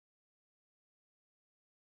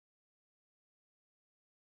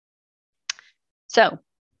So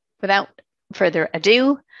without further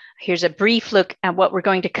ado, here's a brief look at what we're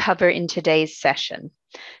going to cover in today's session.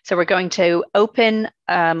 So we're going to open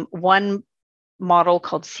one model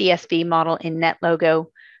called CSV model in NetLogo.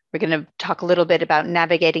 We're going to talk a little bit about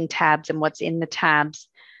navigating tabs and what's in the tabs.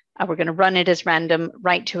 We're going to run it as random,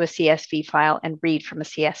 write to a CSV file, and read from a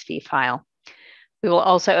CSV file. We will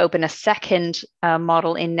also open a second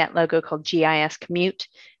model in NetLogo called GIS Commute.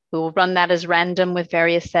 We will run that as random with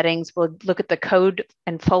various settings. We'll look at the code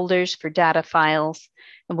and folders for data files,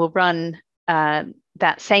 and we'll run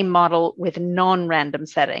that same model with non-random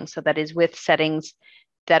settings. So that is with settings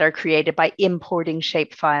that are created by importing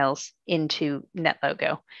shapefiles into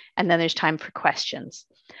NetLogo. And then there's time for questions.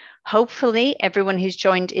 Hopefully, everyone who's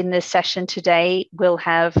joined in this session today will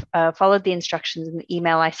have followed the instructions in the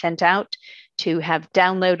email I sent out to have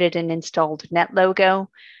downloaded and installed NetLogo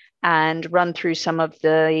and run through some of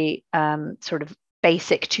the sort of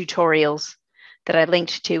basic tutorials that I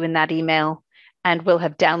linked to in that email, and will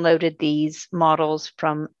have downloaded these models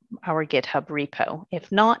from our GitHub repo.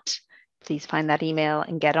 If not, please find that email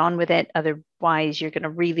and get on with it. Otherwise, you're going to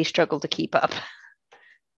really struggle to keep up.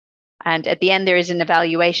 And at the end, there is an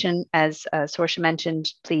evaluation, as Sorsha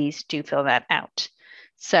mentioned. Please do fill that out.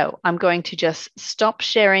 So I'm going to just stop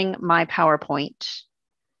sharing my PowerPoint,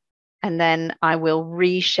 and then I will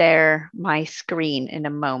reshare my screen in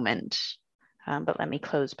a moment. But let me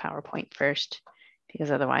close PowerPoint first, because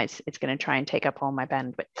otherwise it's going to try and take up all my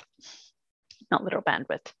bandwidth. Not literal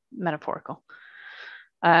bandwidth, metaphorical.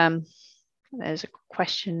 There's a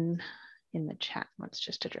question in the chat. Let's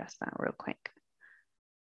just address that real quick.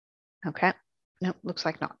 Okay, no, looks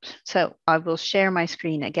like not. So I will share my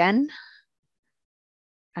screen again,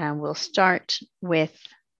 and we'll start with,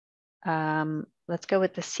 let's go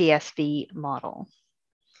with the CSV model.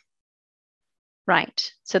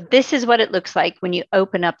 Right, so this is what it looks like when you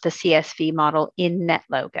open up the CSV model in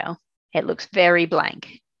NetLogo. It looks very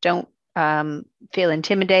blank. Don't feel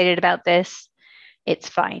intimidated about this. It's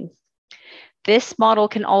fine. This model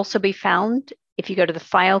can also be found if you go to the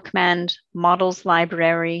File command, Models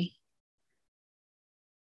Library,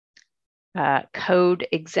 Code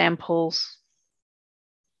Examples.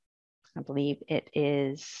 I believe it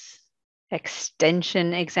is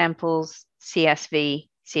Extension Examples, CSV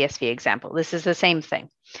example. This is the same thing,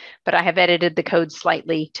 but I have edited the code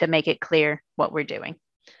slightly to make it clear what we're doing.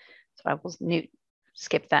 So I will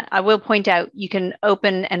skip that. I will point out you can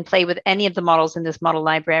open and play with any of the models in this model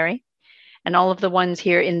library, and all of the ones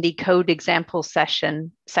here in the code example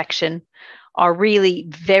section are really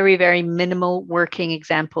very, very minimal working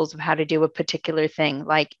examples of how to do a particular thing,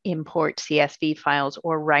 like import CSV files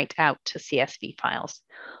or write out to CSV files.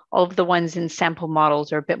 All of the ones in sample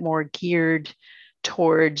models are a bit more geared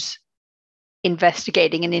towards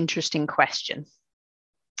investigating an interesting question.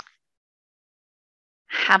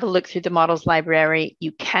 Have a look through the models library.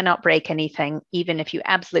 You cannot break anything. Even if you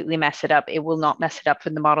absolutely mess it up, it will not mess it up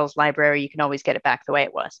from the models library. You can always get it back the way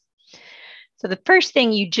it was. So the first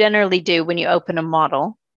thing you generally do when you open a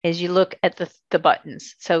model is you look at the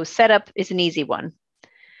buttons. So setup is an easy one,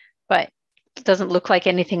 but it doesn't look like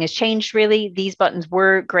anything has changed really. These buttons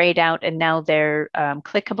were grayed out and now they're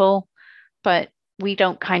clickable, but we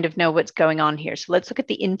don't kind of know what's going on here. So let's look at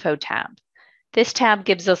the info tab. This tab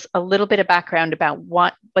gives us a little bit of background about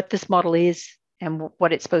what this model is and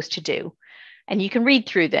what it's supposed to do. And you can read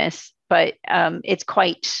through this, but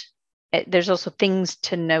there's also things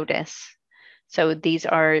to notice. So these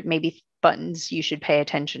are maybe buttons you should pay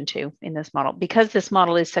attention to in this model. Because this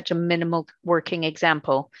model is such a minimal working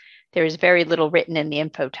example, there is very little written in the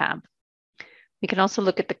info tab. We can also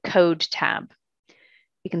look at the code tab.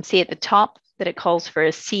 You can see at the top that it calls for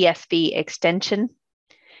a CSV extension.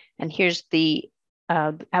 And here's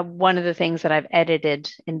one of the things that I've edited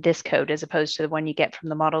in this code, as opposed to the one you get from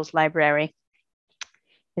the models library,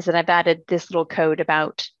 is that I've added this little code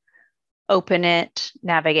about open it,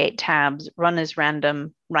 navigate tabs, run as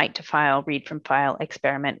random, write to file, read from file,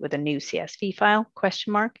 experiment with a new CSV file,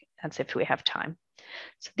 question mark. That's if we have time.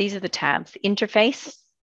 So these are the tabs: the interface,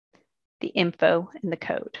 the info, and the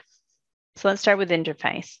code. So let's start with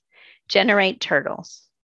interface. Generate turtles.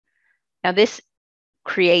 Now this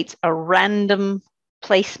creates a random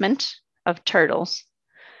placement of turtles.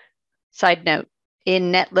 Side note,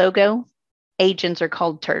 in NetLogo, agents are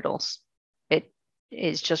called turtles. It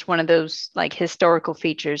is just one of those like historical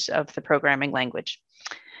features of the programming language.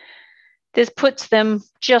 This puts them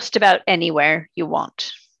just about anywhere you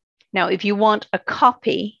want. Now, if you want a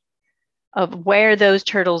copy of where those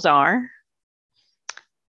turtles are,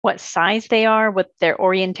 what size they are, what their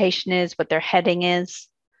orientation is, what their heading is,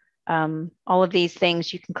 all of these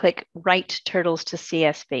things, you can click Write Turtles to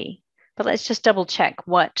CSV. But let's just double check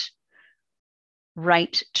what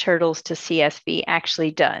write turtles to CSV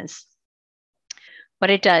actually does. What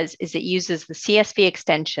it does is it uses the CSV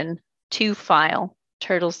extension to file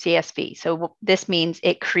turtles CSV. So this means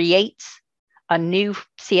it creates a new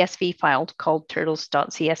CSV file called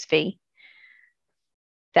turtles.csv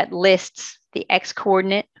that lists the X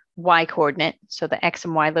coordinate, Y coordinate, so the X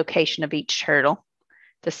and Y location of each turtle,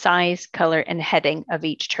 the size, color, and heading of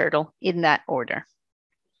each turtle in that order.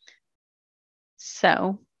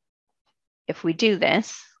 So if we do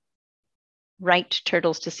this, write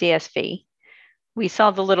turtles to CSV, we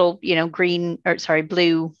saw the little,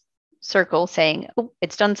 blue circle saying, oh,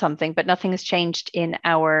 it's done something, but nothing has changed in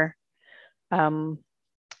our, on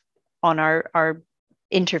our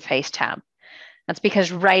interface tab. That's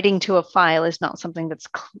because writing to a file is not something that's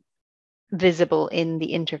visible in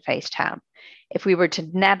the interface tab. If we were to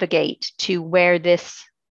navigate to where this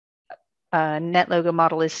NetLogo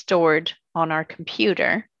model is stored on our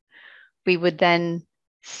computer, we would then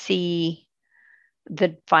see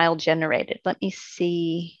the file generated. Let me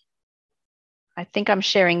see. I think I'm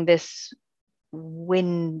sharing this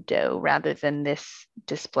window rather than this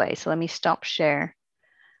display. So let me stop share.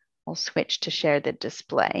 I'll switch to share the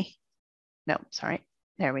display. No, sorry.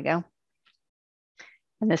 There we go.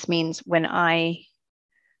 And this means when I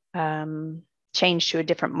change to a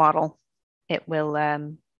different model, it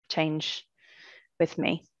will change with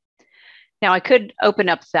me. Now I could open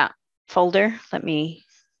up that folder. Let me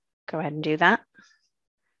go ahead and do that.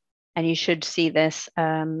 And you should see this.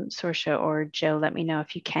 Sorsha or Joe, let me know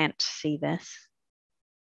if you can't see this.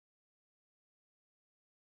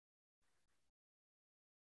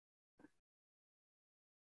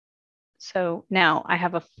 So now I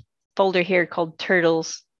have a folder here called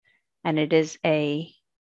turtles, and it is a,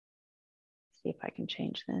 see if I can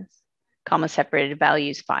change this, comma separated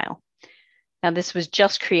values file. Now this was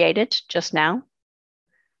just created just now,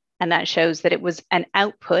 and that shows that it was an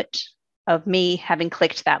output of me having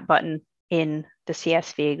clicked that button in the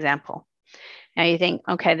CSV example. Now you think,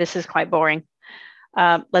 okay, this is quite boring.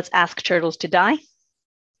 Let's ask turtles to die.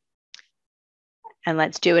 And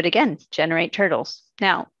let's do it again, generate turtles.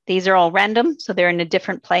 Now, these are all random, so they're in a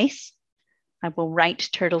different place. I will write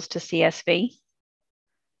turtles to CSV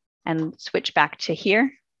and switch back to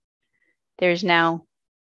here. There's now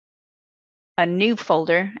a new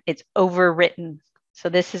folder. It's overwritten. So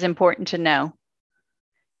this is important to know.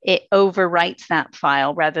 It overwrites that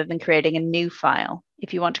file rather than creating a new file.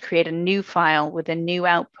 If you want to create a new file with a new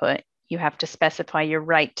output, you have to specify your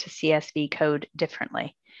write to CSV code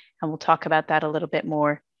differently. And we'll talk about that a little bit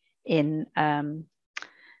more in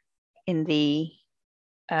the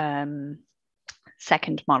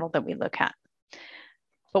second model that we look at.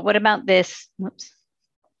 But what about this? Whoops.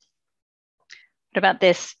 What about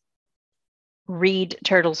this read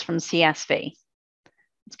turtles from CSV?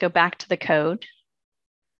 Let's go back to the code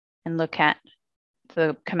and look at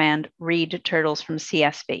the command read turtles from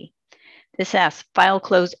CSV. This asks file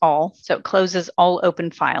close all, so it closes all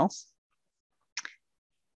open files.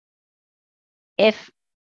 If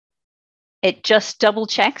it just double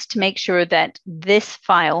checks to make sure that this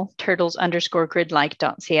file,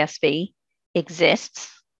 turtles_gridlike.csv,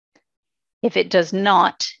 exists. If it does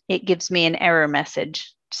not, it gives me an error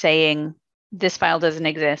message saying this file doesn't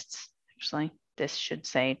exist. Actually, this should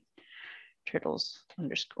say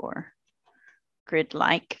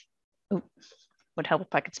turtles_gridlike. Ooh, would help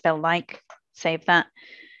if I could spell like, save that.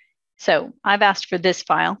 So I've asked for this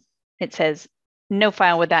file. It says no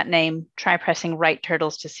file with that name, try pressing write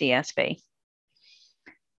turtles to CSV.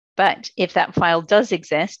 But if that file does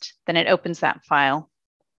exist, then it opens that file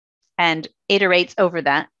and iterates over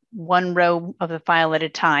that one row of the file at a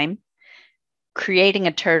time, creating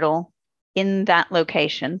a turtle in that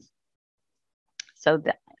location. So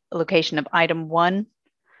the location of item 1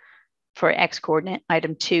 for X coordinate,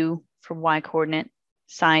 item 2 for Y coordinate,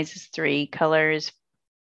 size is 3, color is,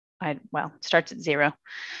 starts at 0.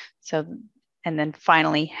 So, and then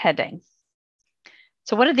finally heading.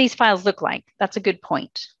 So what do these files look like? That's a good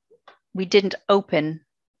point. We didn't open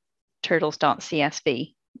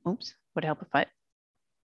turtles.csv. Oops, would help if I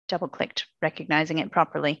double clicked, recognizing it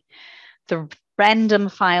properly. The random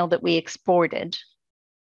file that we exported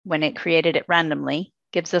when it created it randomly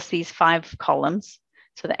gives us these 5 columns.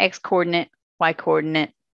 So the X coordinate, Y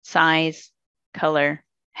coordinate, size, color,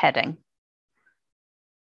 heading.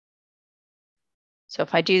 So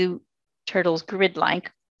if I do turtles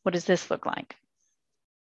grid-like, what does this look like?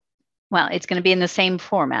 Well, it's going to be in the same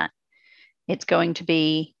format. It's going to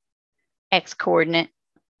be X coordinate,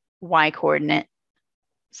 Y coordinate,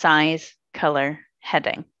 size, color,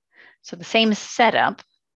 heading. So the same setup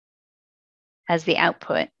as the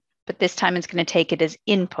output, but this time it's going to take it as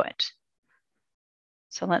input.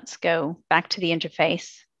 So let's go back to the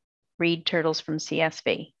interface, read turtles from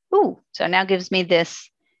CSV. Ooh, so it now gives me this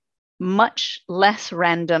much less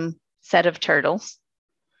random set of turtles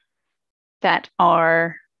that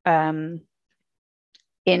are in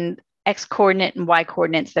X coordinate and Y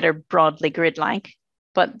coordinates that are broadly grid-like,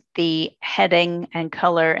 but the heading and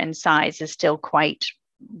color and size is still quite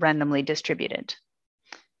randomly distributed.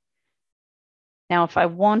 Now, if I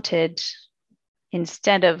wanted,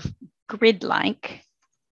 instead of grid-like,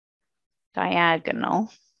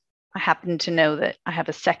 diagonal, I happen to know that I have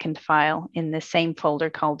a second file in the same folder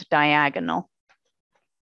called diagonal.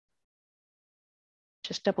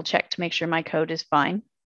 Just double check to make sure my code is fine.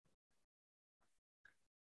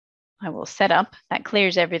 I will set up, that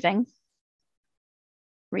clears everything.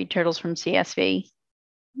 Read turtles from CSV.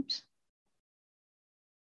 Oops.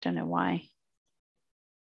 Don't know why.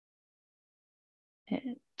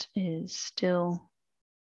 It is still,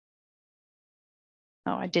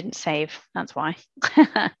 oh, I didn't save, that's why.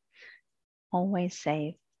 Always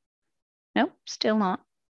save. Nope, still not.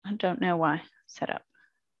 I don't know why. Set up.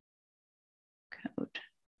 Code,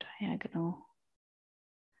 diagonal.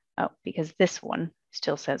 Oh, because this one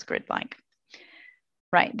still says grid-like.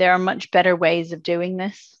 Right, there are much better ways of doing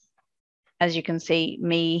this. As you can see,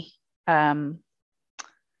 me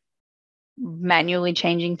manually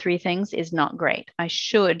changing 3 things is not great. I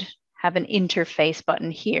should have an interface button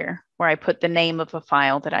here where I put the name of a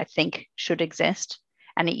file that I think should exist,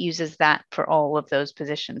 and it uses that for all of those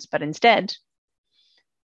positions. But instead,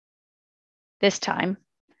 this time,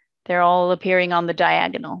 they're all appearing on the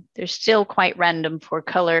diagonal. They're still quite random for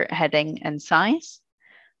color, heading, and size,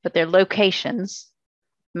 but their locations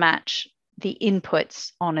match the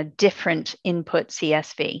inputs on a different input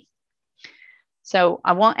CSV. So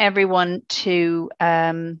I want everyone to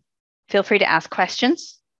feel free to ask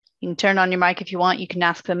questions. You can turn on your mic if you want. You can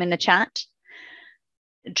ask them in the chat.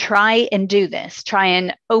 Try and do this. Try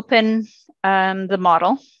and open the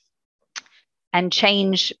model and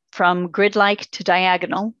change from grid-like to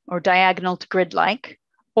diagonal, or diagonal to grid-like,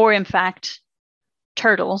 or in fact,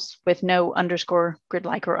 turtles with no underscore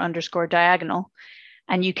grid-like or underscore diagonal.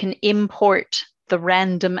 And you can import the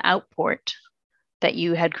random output that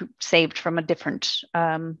you had saved from a different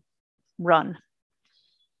run.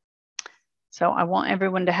 So I want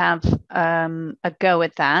everyone to have a go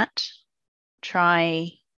at that.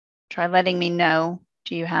 Try letting me know.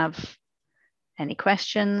 Do you have any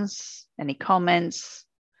questions, any comments?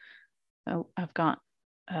 Oh, I've got,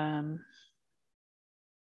 I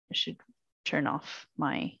should turn off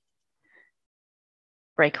my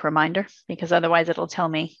break reminder, because otherwise it'll tell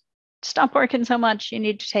me, stop working so much, you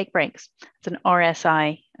need to take breaks. It's an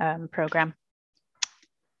RSI program.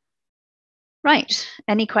 Right,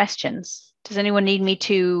 any questions? Does anyone need me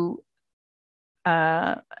to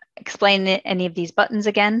explain any of these buttons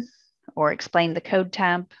again, or explain the code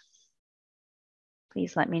tab?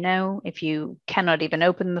 Please let me know. If you cannot even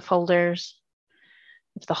open the folders,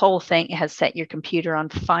 if the whole thing has set your computer on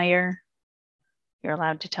fire, you're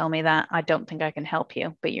allowed to tell me that. I don't think I can help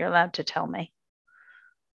you, but you're allowed to tell me.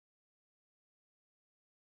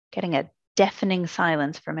 Getting a deafening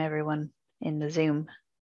silence from everyone in the Zoom,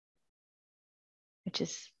 which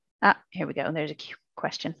is, here we go. There's a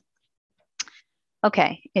question.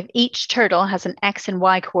 Okay, if each turtle has an X and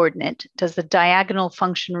Y coordinate, does the diagonal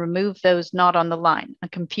function remove those not on the line? I'm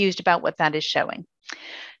confused about what that is showing.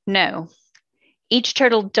 No, each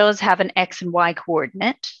turtle does have an X and Y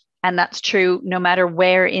coordinate, and that's true no matter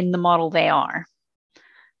where in the model they are.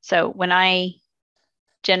 So when I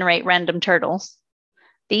generate random turtles,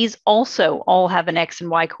 these also all have an X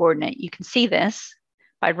and Y coordinate. You can see this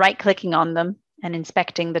by right-clicking on them and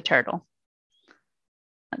inspecting the turtle.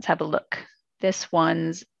 Let's have a look. This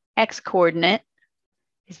one's X coordinate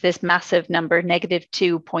is this massive number,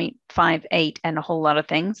 -2.58 and a whole lot of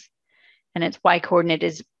things. And its Y coordinate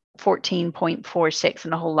is 14.46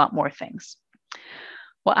 and a whole lot more things.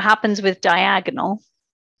 What happens with diagonal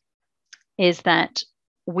is that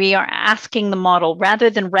we are asking the model,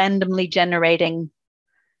 rather than randomly generating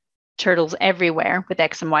turtles everywhere with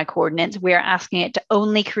X and Y coordinates, we are asking it to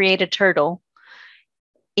only create a turtle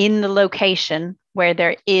in the location where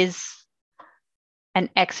there is an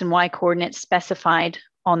X and Y coordinate specified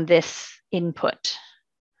on this input.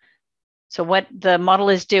 So what the model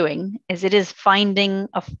is doing is it is finding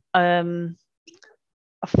a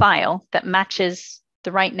file that matches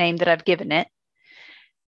the right name that I've given it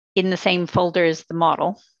in the same folder as the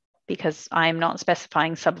model, because I'm not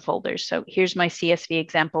specifying subfolders. So here's my CSV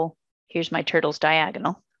example. Here's my turtle's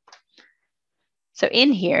diagonal. So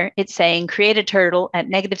in here, it's saying create a turtle at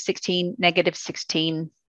 -16, -16,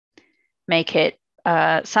 make it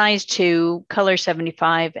size 2, color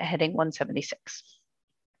 75, heading 176.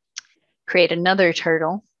 Create another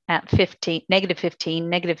turtle at 15, negative 15,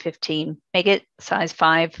 negative 15, make it size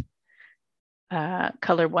 5,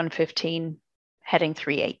 color 115, heading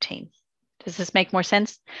 318. Does this make more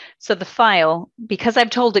sense? So the file, because I've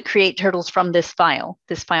told it create turtles from this file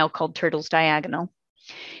called turtles diagonal,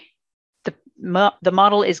 the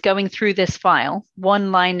model is going through this file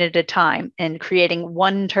one line at a time and creating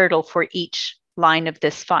one turtle for each line of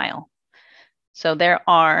this file. So there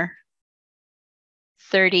are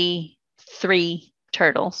 33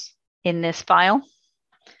 turtles in this file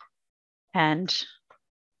and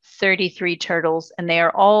 33 turtles, and they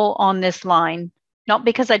are all on this line, not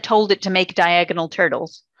because I told it to make diagonal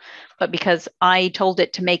turtles, but because I told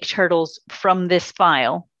it to make turtles from this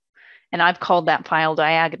file, and I've called that file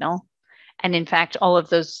diagonal. And in fact, all of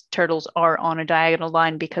those turtles are on a diagonal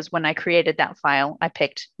line because when I created that file, I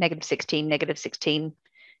picked negative 16, negative 16,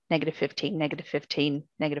 negative 15, negative 15,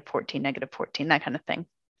 negative 14, negative 14, that kind of thing.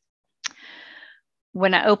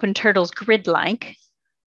 When I open turtles grid-like,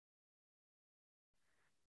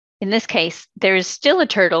 in this case, there is still a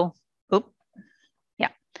turtle.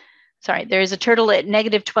 There is a turtle at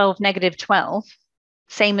negative 12, negative 12,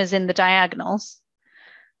 same as in the diagonals,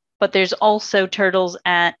 but there's also turtles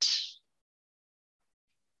at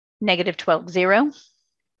negative 12, 0,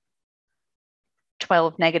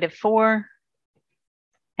 12, negative 4,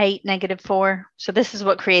 8, negative 4. So this is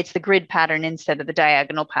what creates the grid pattern instead of the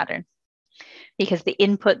diagonal pattern, because the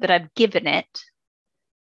input that I've given it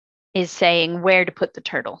is saying where to put the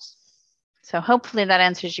turtles. So hopefully that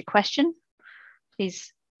answers your question.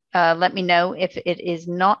 Please let me know if it is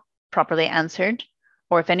not properly answered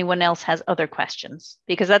or if anyone else has other questions,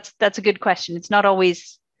 because that's a good question. It's not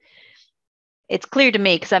always, it's clear to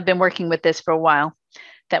me because I've been working with this for a while,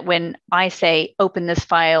 that when I say open this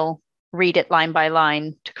file, read it line by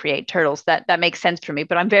line to create turtles, that makes sense for me,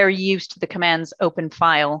 but I'm very used to the commands open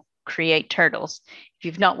file, create turtles. If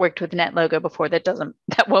you've not worked with NetLogo before,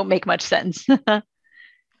 that won't make much sense.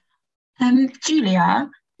 Julia?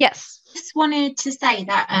 Yes. Just wanted to say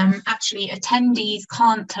that actually attendees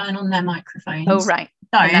can't turn on their microphones. Oh, right.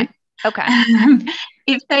 So, okay.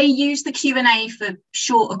 If they use the Q&A for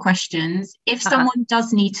shorter questions, if someone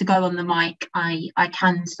does need to go on the mic, I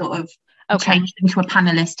can sort of change them to a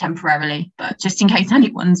panelist temporarily. But just in case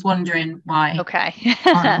anyone's wondering why I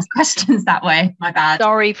ask questions that way, my bad.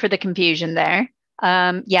 Sorry for the confusion there.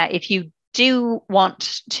 If you do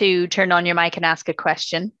want to turn on your mic and ask a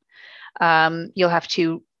question, you'll have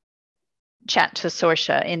to chat to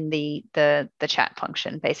Sorsha in the chat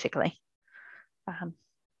function, basically.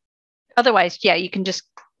 Otherwise, you can just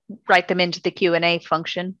write them into the Q&A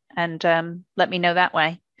function and let me know that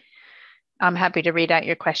way. I'm happy to read out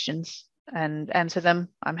your questions and answer them.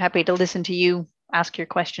 I'm happy to listen to you ask your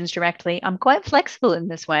questions directly. I'm quite flexible in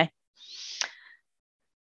this way.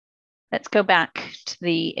 Let's go back to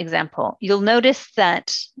the example. You'll notice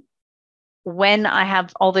that when I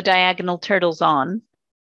have all the diagonal turtles on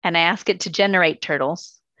and I ask it to generate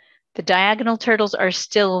turtles, the diagonal turtles are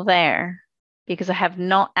still there because I have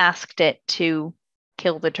not asked it to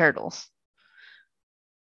kill the turtles.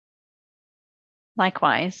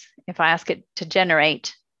 Likewise, if I ask it to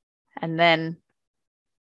generate and then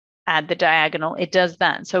add the diagonal, it does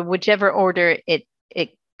that. So whichever order it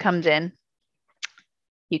comes in,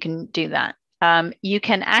 you can do that. You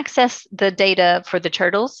can access the data for the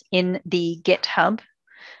turtles in the GitHub.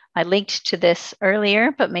 I linked to this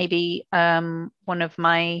earlier, but maybe one of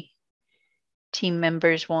my team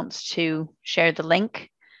members wants to share the link.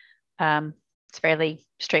 It's fairly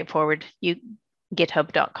straightforward.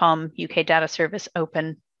 github.com, UK Data Service,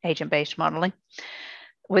 Open, Agent-Based Modeling.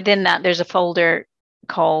 Within that, there's a folder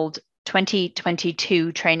called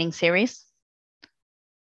 2022 Training Series.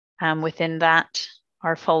 Within that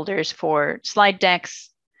are folders for slide decks,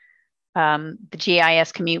 the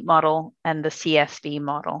GIS commute model, and the CSV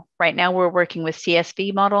model. Right now, we're working with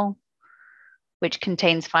CSV model, which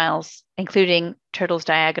contains files including turtles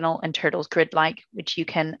diagonal and turtles grid-like, which you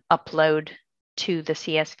can upload to the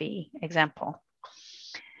CSV example.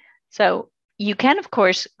 So you can, of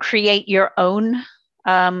course, create your own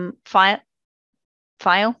file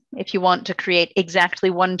if you want to create exactly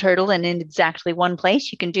one turtle and in exactly one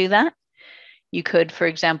place. You can do that. You could, for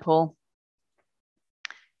example,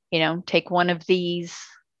 take one of these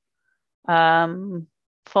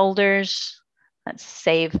folders. Let's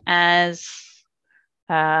save as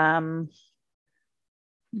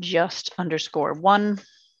just _1,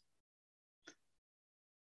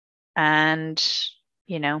 and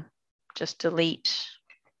just delete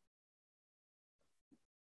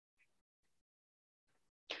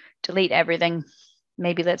delete everything.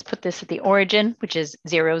 Maybe let's put this at the origin, which is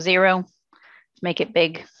 0, 0. Make it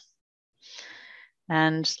big.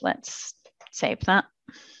 And let's save that.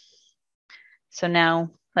 So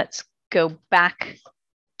now let's go back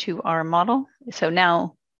to our model. So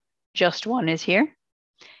now just 1 is here.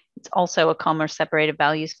 It's also a comma separated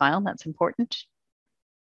values file. That's important.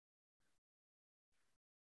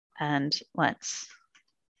 And let's,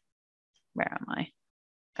 where am I?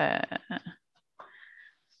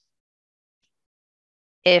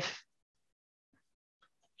 If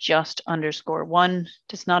just underscore 1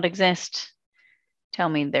 does not exist, tell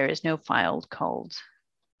me there is no file called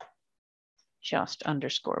just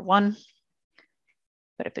underscore 1.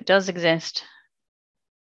 But if it does exist,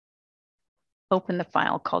 open the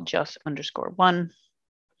file called just underscore 1.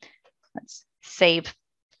 Let's save.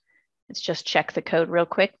 Let's just check the code real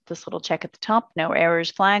quick. This little check at the top, no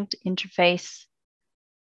errors flagged, interface.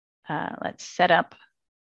 Let's set up.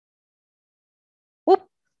 Whoop,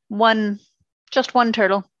 just one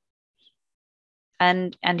turtle.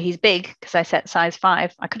 And he's big because I set size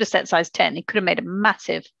 5. I could have set size 10. It could have made a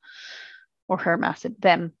massive, or her massive,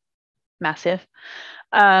 them massive.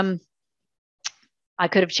 I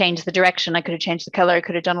could have changed the direction. I could have changed the color. I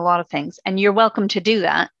could have done a lot of things. And you're welcome to do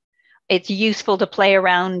that. It's useful to play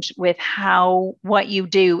around with what you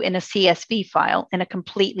do in a CSV file in a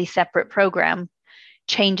completely separate program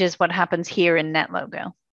changes what happens here in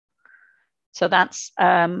NetLogo. So that's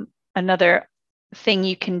another thing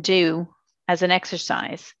you can do as an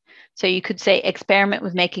exercise. So you could say experiment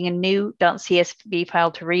with making a new .csv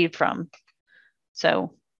file to read from.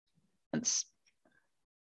 So let's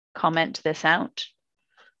comment this out.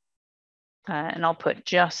 And I'll put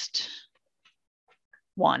just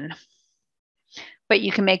 1. But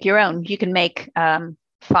you can make your own. You can make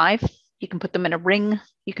 5. You can put them in a ring.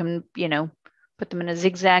 You can, put them in a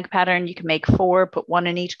zigzag pattern. You can make 4, put 1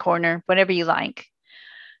 in each corner, whatever you like.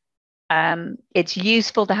 It's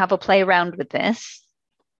useful to have a play around with this.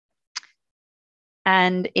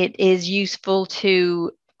 And it is useful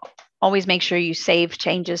to always make sure you save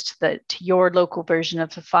changes to your local version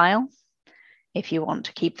of the file if you want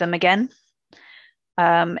to keep them again.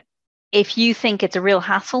 If you think it's a real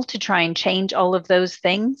hassle to try and change all of those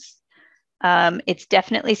things, it's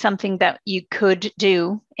definitely something that you could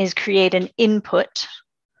do is create an input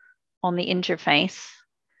on the interface.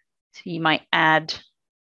 So you might add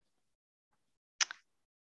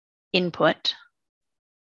input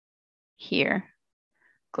here,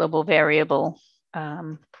 global variable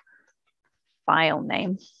file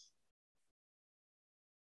name.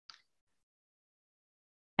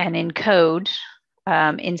 And in code,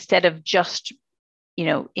 instead of just,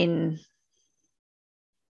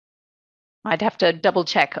 I'd have to double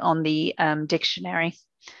check on the dictionary,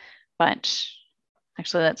 but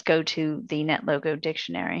actually let's go to the NetLogo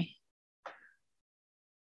dictionary.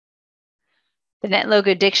 The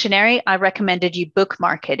NetLogo dictionary, I recommended you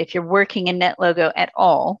bookmark it. If you're working in NetLogo at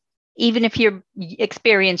all, even if you're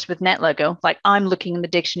experienced with NetLogo, like I'm looking in the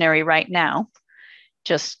dictionary right now,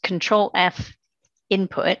 just Control F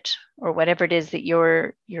input or whatever it is that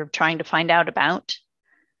you're trying to find out about,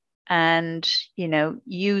 and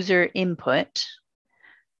user input,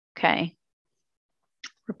 okay,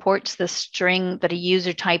 reports the string that a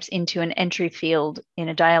user types into an entry field in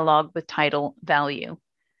a dialog with title value.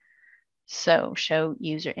 So show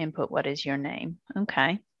user input, what is your name?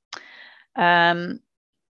 Okay.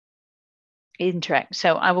 Interact.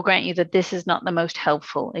 So I will grant you that this is not the most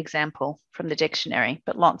helpful example from the dictionary,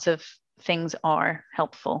 but lots of things are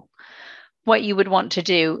helpful. What you would want to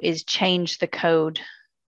do is change the code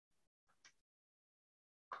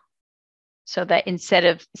so that instead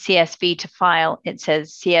of CSV to file, it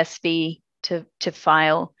says CSV to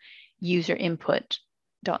file user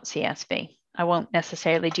input.csv. I won't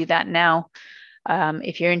necessarily do that now.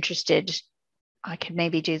 If you're interested, I could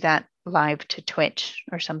maybe do that live to Twitch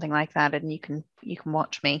or something like that, and you can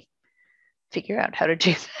watch me figure out how to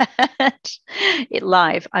do that it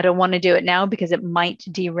live. I don't want to do it now because it might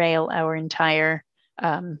derail our entire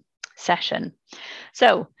session.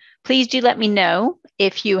 So please do let me know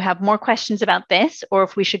if you have more questions about this or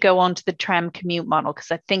if we should go on to the tram commute model,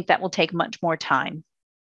 because I think that will take much more time.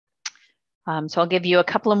 So I'll give you a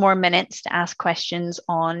couple of more minutes to ask questions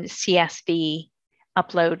on CSV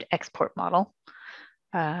upload export model.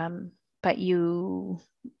 But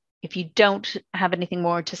if you don't have anything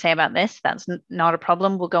more to say about this, that's not a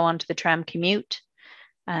problem. We'll go on to the tram commute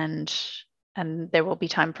and there will be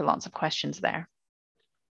time for lots of questions there.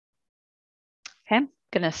 Okay, I'm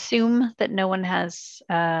going to assume that no one has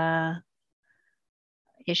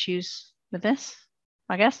issues with this,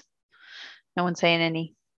 I guess. No one's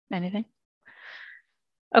saying anything.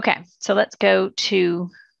 Okay, so let's go to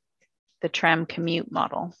the tram commute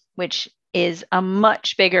model, which is a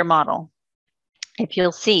much bigger model. If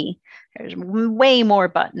you'll see, there's way more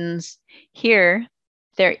buttons. Here,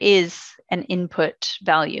 there is an input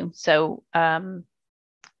value. So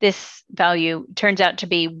this value turns out to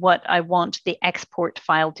be what I want the export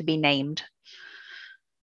file to be named.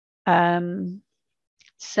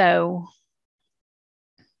 So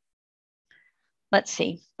let's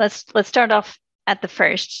see. Let's start off at the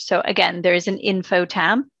first. So again, there is an info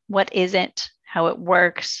tab. What is it? How it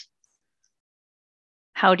works?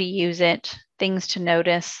 How to use it? Things to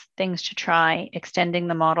notice, things to try, extending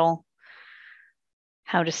the model,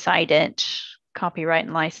 how to cite it, copyright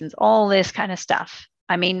and license, all this kind of stuff.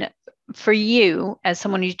 I mean, for you, as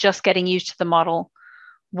someone who's just getting used to the model,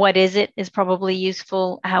 what is it is probably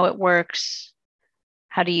useful, how it works,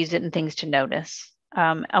 how to use it, and things to notice.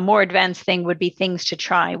 A more advanced thing would be things to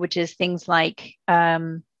try, which is things like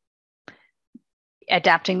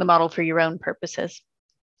adapting the model for your own purposes.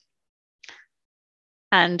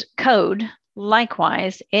 And code,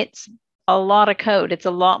 likewise, it's a lot of code. It's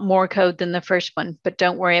a lot more code than the first one, but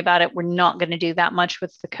don't worry about it. We're not going to do that much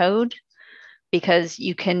with the code because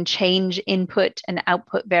you can change input and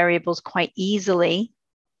output variables quite easily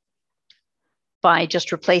by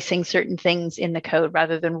just replacing certain things in the code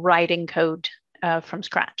rather than writing code from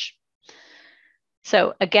scratch.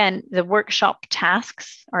 So again, the workshop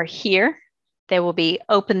tasks are here. They will be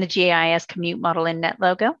open the GIS commute model in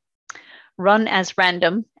NetLogo, run as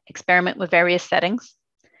random, experiment with various settings,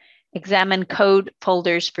 examine code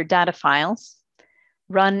folders for data files,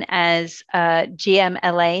 run as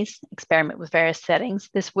GMLAs, experiment with various settings.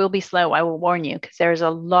 This will be slow, I will warn you, because there is a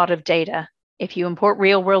lot of data. If you import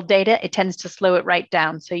real world data, it tends to slow it right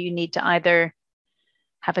down. So you need to either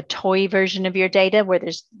have a toy version of your data where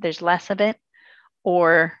there's less of it,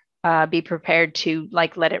 or be prepared to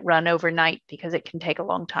let it run overnight because it can take a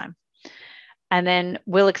long time. And then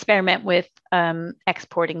we'll experiment with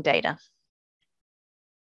exporting data.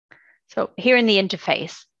 So here in the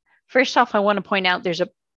interface, first off, I want to point out there's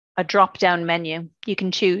a drop-down menu. You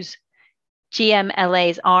can choose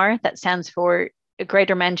GMLAs R, that stands for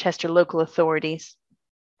Greater Manchester Local Authorities.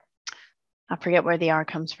 I forget where the R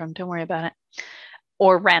comes from, don't worry about it.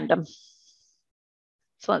 Or random.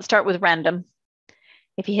 So let's start with random.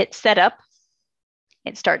 If you hit setup,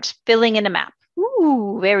 it starts filling in a map.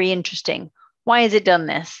 Ooh, very interesting. Why has it done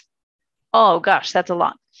this? Oh gosh, that's a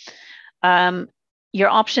lot. Your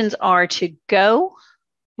options are to go,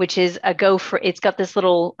 which is a go for, it's got this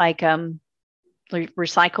little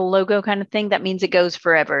recycle logo kind of thing. That means it goes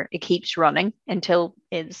forever. It keeps running until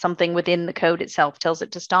something within the code itself tells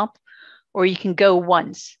it to stop. Or you can go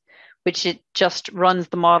once, which it just runs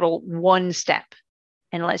the model one step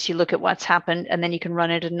and lets you look at what's happened. And then you can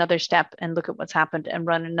run it another step and look at what's happened and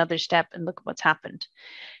run another step and look at what's happened.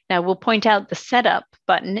 Now we'll point out the setup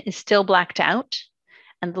button is still blacked out.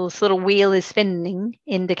 And this little wheel is spinning,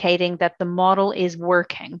 indicating that the model is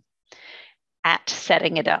working at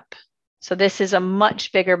setting it up. So this is a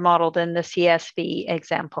much bigger model than the CSV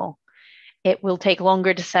example. It will take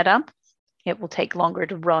longer to set up. It will take longer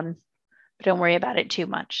to run, but don't worry about it too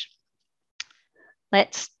much.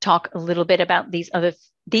 Let's talk a little bit about these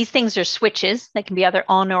things are switches that can be either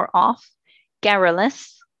on or off.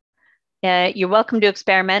 Garrulous. You're welcome to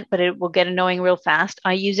experiment, but it will get annoying real fast.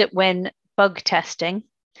 I use it when bug testing,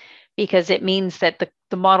 because it means that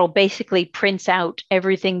the model basically prints out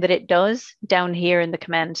everything that it does down here in the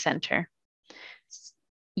command center.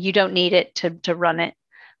 You don't need it to run it.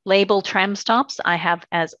 Label tram stops, I have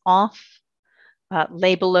as off.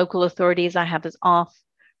 Label local authorities, I have as off.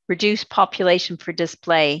 Reduce population for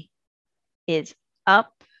display is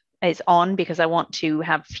on because I want to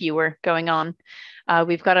have fewer going on.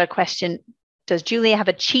 We've got a question. Does Julia have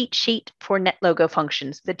a cheat sheet for NetLogo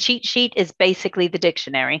functions? The cheat sheet is basically the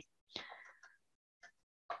dictionary.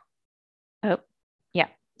 Oh, yeah.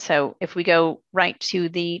 So if we go right to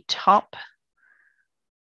the top,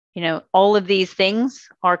 all of these things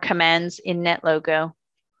are commands in NetLogo.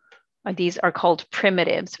 These are called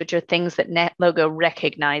primitives, which are things that NetLogo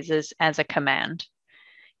recognizes as a command.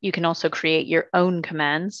 You can also create your own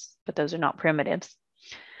commands, but those are not primitives.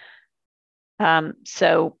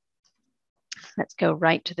 So let's go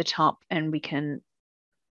right to the top and we can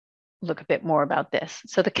look a bit more about this.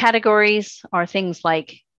 So the categories are things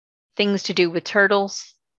like things to do with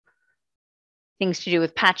turtles, things to do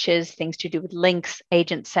with patches, things to do with links,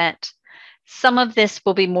 agent set. Some of this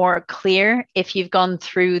will be more clear if you've gone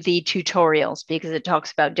through the tutorials, because it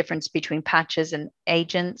talks about difference between patches and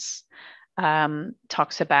agents,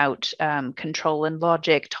 talks about control and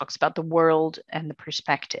logic, talks about the world and the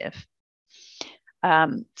perspective.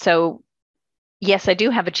 So yes, I do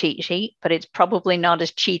have a cheat sheet, but it's probably not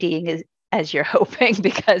as cheating as you're hoping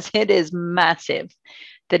because it is massive,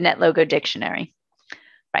 the NetLogo dictionary.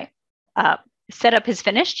 Right. Setup is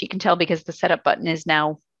finished. You can tell because the setup button is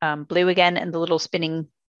now blue again and the little spinning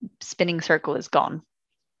circle is gone.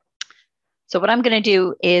 So what I'm going to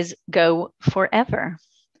do is go forever.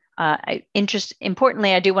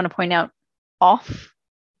 Importantly, I do want to point out off.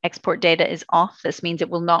 Export data is off. This means it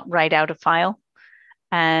will not write out a file.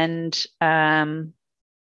 And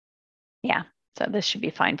yeah, so this should be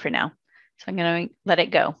fine for now. So I'm going to let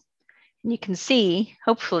it go. And you can see,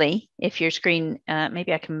 hopefully, if your screen,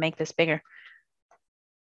 maybe I can make this bigger.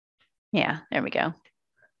 Yeah, there we go.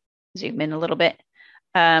 Zoom in a little bit.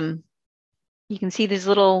 You can see these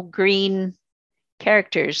little green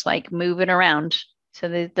characters like moving around. So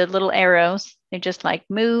the little arrows, they're just like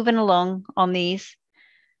moving along on these.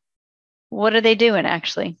 What are they doing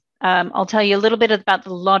actually? I'll tell you a little bit about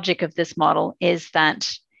the logic of this model is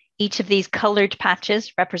that each of these colored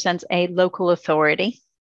patches represents a local authority.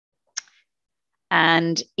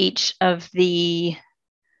 And each of the,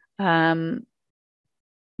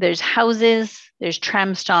 there's houses, there's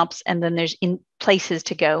tram stops, and then there's places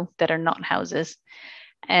to go that are not houses.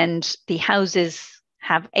 And the houses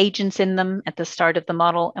have agents in them at the start of the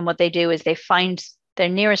model. And what they do is they find their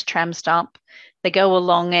nearest tram stop, they go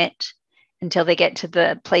along it until they get to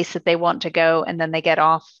the place that they want to go, and then they get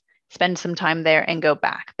off, spend some time there, and go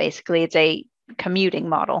back. Basically, it's a commuting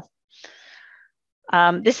model.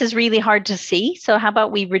 This is really hard to see. So how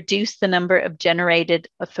about we reduce the number of generated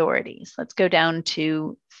authorities? Let's go down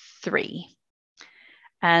to 3.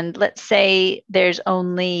 And let's say there's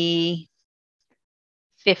only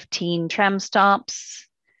 15 tram stops.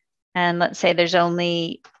 And let's say there's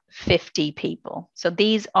only 50 people. So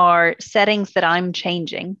these are settings that I'm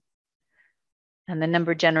changing. And the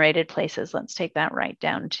number of generated places, let's take that right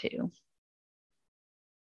down to.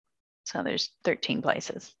 So there's 13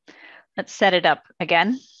 places. Let's set it up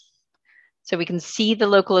again. So we can see the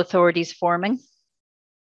local authorities forming.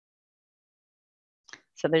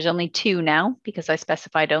 So there's only 2 now because I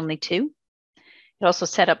specified only 2. It also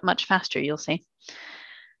set up much faster, you'll see.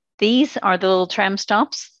 These are the little tram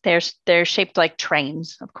stops. They're shaped like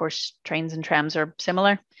trains. Of course, trains and trams are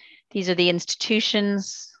similar. These are the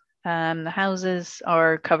institutions. The houses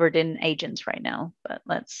are covered in agents right now, but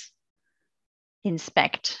let's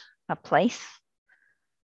inspect a place.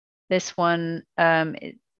 This one, I've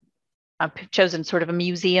chosen sort of a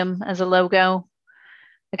museum as a logo.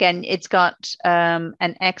 Again, it's got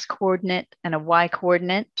an X coordinate and a Y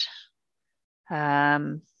coordinate. You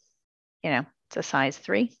know, it's a size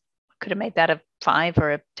 3. Could have made that a 5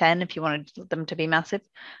 or a 10 if you wanted them to be massive,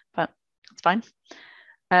 but it's fine.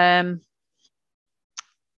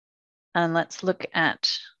 And let's look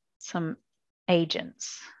at some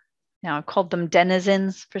agents. Now I've called them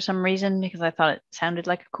denizens for some reason because I thought it sounded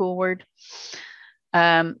like a cool word.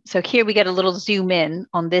 So here we get a little zoom in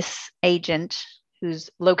on this agent who's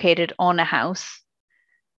located on a house.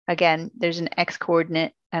 Again, there's an X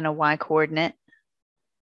coordinate and a Y coordinate.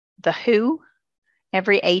 The who,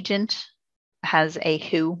 every agent has a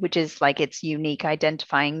who, which is like its unique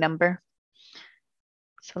identifying number.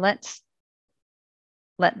 So let's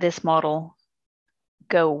let this model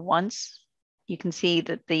go once. You can see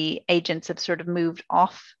that the agents have sort of moved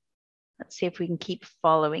off. Let's see if we can keep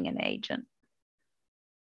following an agent.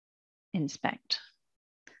 Inspect.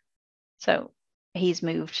 So he's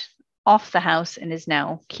moved off the house and is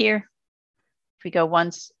now here. If we go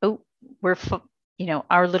once, oh,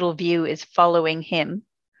 our little view is following him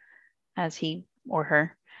as he or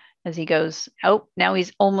her as he goes. Oh, now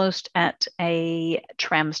he's almost at a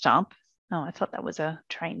tram stop. Oh, I thought that was a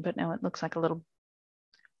train, but no, it looks like a little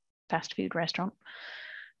fast food restaurant.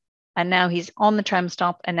 And now he's on the tram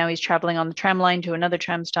stop, and now he's traveling on the tram line to another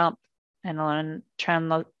tram stop, and on tram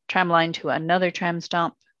line to another tram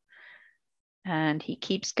stop. And he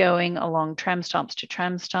keeps going along tram stops to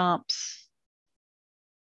tram stops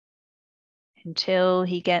until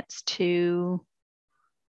he gets to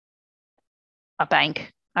a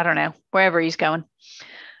bank. I don't know, wherever he's going.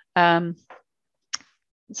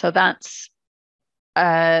 So that's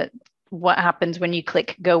what happens when you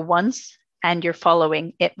click go once and you're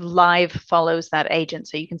following. It live follows that agent.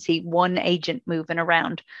 So you can see one agent moving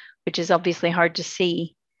around, which is obviously hard to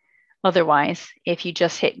see otherwise if you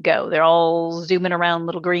just hit go. They're all zooming around,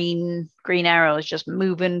 little green arrows just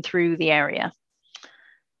moving through the area.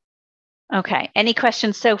 Okay, any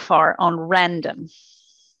questions so far on random?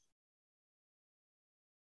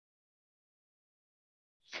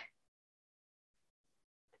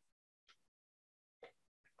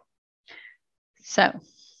 So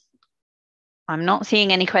I'm not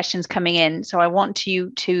seeing any questions coming in. So I want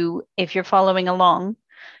you to, if you're following along,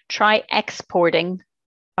 try exporting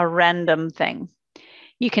a random thing.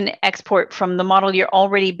 You can export from the model you're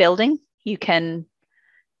already building. You can,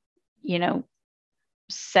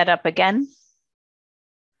 set up again.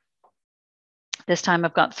 This time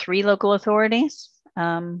I've got 3 local authorities.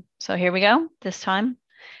 So here we go this time.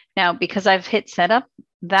 Now, because I've hit setup,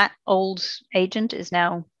 that old agent is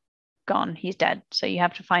now gone. He's dead. So you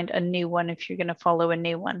have to find a new one if you're going to follow a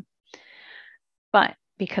new one. But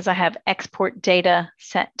because I have export data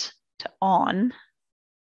set to on,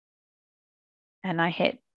 and I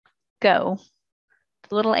hit go,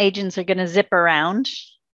 the little agents are going to zip around.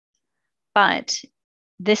 But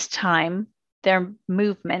this time, their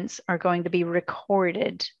movements are going to be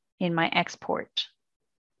recorded in my export.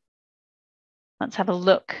 Let's have a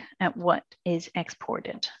look at what is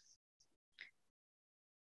exported.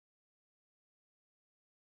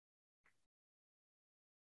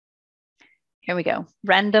 Here we go.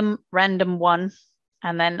 Random 1,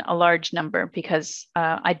 and then a large number, because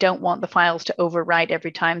I don't want the files to overwrite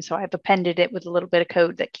every time. So I've appended it with a little bit of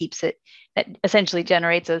code that keeps it, that essentially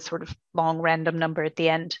generates a sort of long random number at the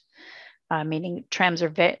end, meaning trams are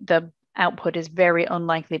the output is very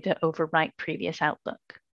unlikely to overwrite previous output.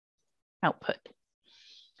 So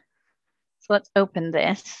let's open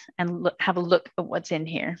this and have a look at what's in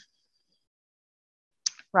here.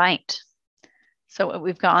 Right. So what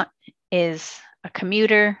we've got is a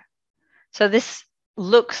commuter. So this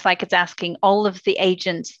looks like it's asking all of the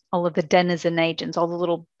agents, all of the denizen agents, all the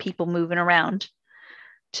little people moving around,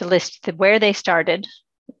 to list where they started,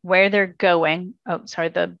 where they're going. Oh, sorry,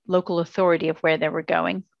 the local authority of where they were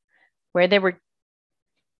going, where they were.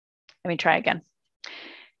 Let me try again.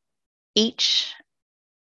 Each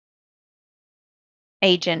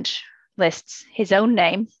agent lists his own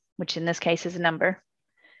name, which in this case is a number,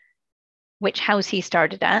 which house he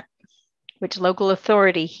started at, which local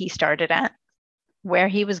authority he started at, where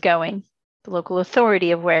he was going, the local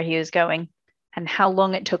authority of where he was going, and how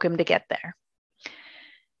long it took him to get there.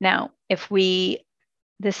 Now,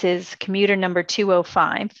 this is commuter number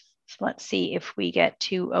 205. So let's see if we get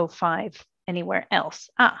 205 anywhere else.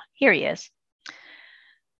 Here he is.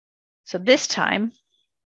 So this time,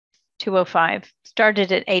 205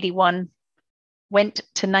 started at 81, went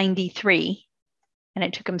to 93, and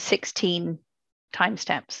it took him 16 time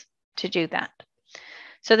steps to do that.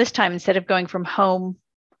 So this time, instead of going from home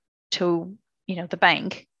to, the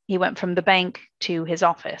bank, he went from the bank to his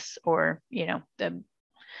office, or, the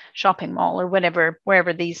shopping mall, or whatever,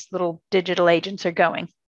 wherever these little digital agents are going.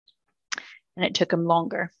 And it took him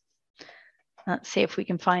longer. Let's see if we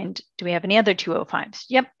can find, do we have any other 205s?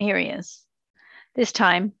 Yep, here he is. This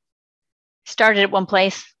time, started at one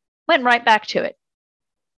place, went right back to it.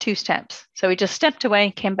 2 steps. So he just stepped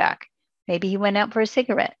away, came back. Maybe he went out for a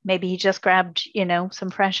cigarette. Maybe he just grabbed,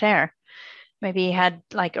 some fresh air. Maybe he had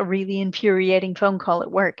like a really infuriating phone call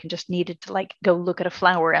at work and just needed to go look at a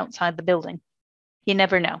flower outside the building. You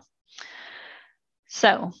never know.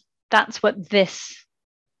 So that's what this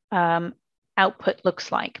output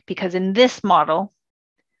looks like, because in this model,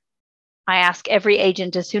 I ask every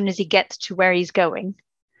agent as soon as he gets to where he's going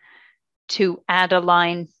to add a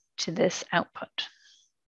line to this output.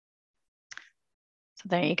 So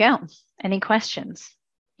there you go. Any questions?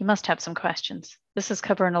 You must have some questions. This is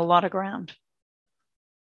covering a lot of ground.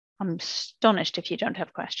 I'm astonished if you don't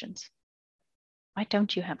have questions. Why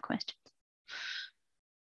don't you have questions?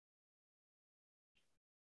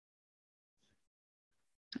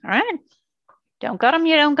 All right. Don't got them,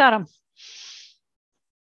 you don't got them.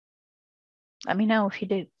 Let me know if you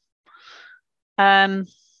do.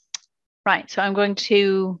 Right, so I'm going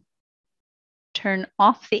to turn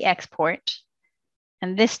off the export,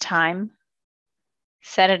 and this time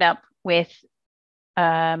set it up with, well,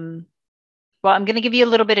 I'm going to give you a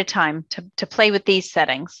little bit of time to play with these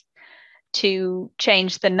settings, to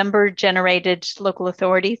change the number generated local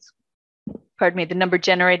authorities, the number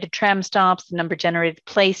generated tram stops, the number generated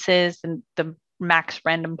places, and the max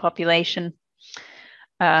random population.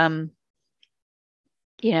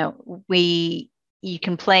 You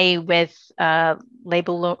can play with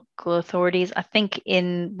label local authorities. I think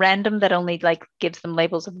in random that only gives them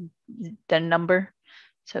labels of the number.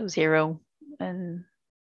 So 0 and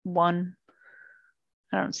 1.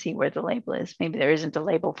 I don't see where the label is. Maybe there isn't a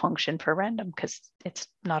label function for random because it's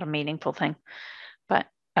not a meaningful thing. But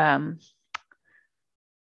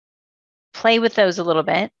play with those a little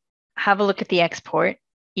bit. Have a look at the export.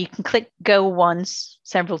 You can click go once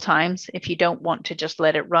several times if you don't want to just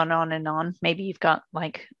let it run on and on. Maybe you've got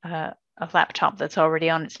a laptop that's already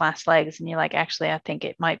on its last legs and you're like, actually, I think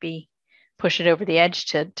it might be push it over the edge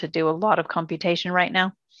to do a lot of computation right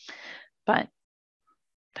now, but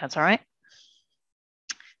that's all right.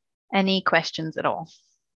 Any questions at all?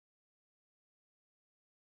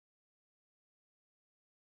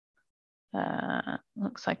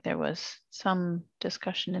 Looks like there was some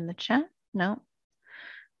discussion in the chat. No,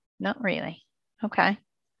 not really. Okay.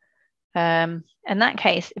 In that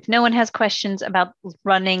case, if no one has questions about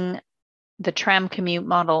running the tram commute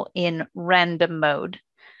model in random mode,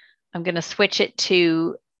 I'm going to switch it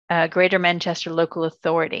to Greater Manchester local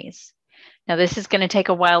authorities. Now, this is going to take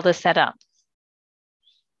a while to set up.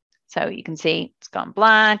 So you can see it's gone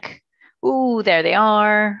black. Ooh, there they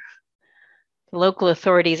are. The local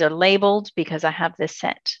authorities are labeled because I have this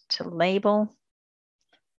set to label.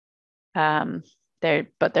 They're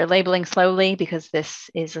labeling slowly because this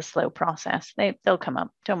is a slow process. They'll come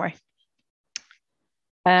up, don't worry.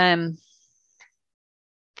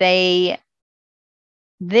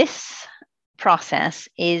 This process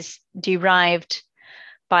is derived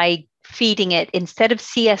by feeding it, instead of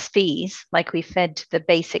CSVs, like we fed to the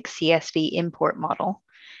basic CSV import model,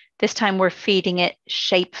 this time we're feeding it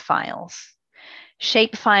shapefiles.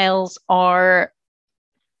 Shapefiles are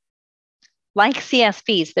like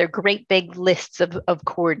CSVs, they're great big lists of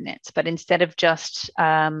coordinates, but instead of just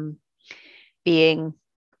being,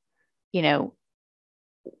 you know,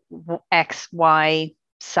 X, Y,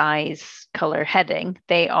 size, color, heading,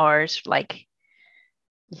 they are like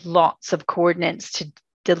lots of coordinates to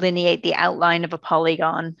delineate the outline of a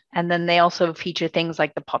polygon. And then they also feature things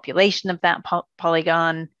like the population of that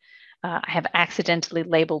polygon. I have accidentally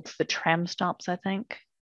labeled the tram stops, I think.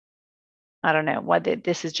 I don't know why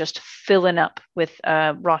this is just filling up with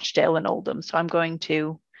Rochdale and Oldham. So I'm going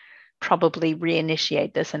to probably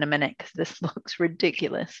reinitiate this in a minute because this looks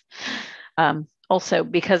ridiculous. Also,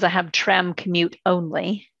 because I have tram commute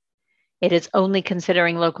only, it is only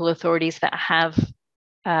considering local authorities that have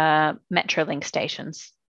Metrolink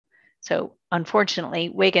stations. So unfortunately,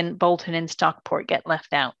 Wigan, Bolton, and Stockport get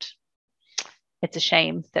left out. It's a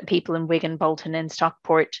shame that people in Wigan, Bolton, and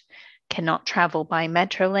Stockport cannot travel by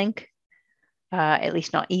Metrolink, at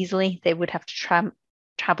least not easily. They would have to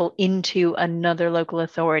travel into another local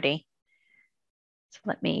authority. So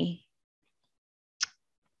let me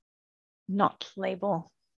not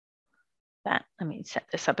label that. Let me set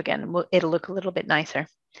this up again. It'll look a little bit nicer.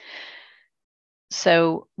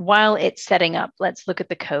 So while it's setting up, let's look at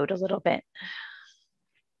the code a little bit.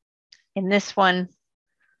 In this one,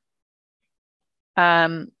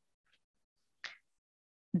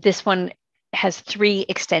 this one has 3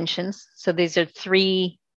 extensions. So these are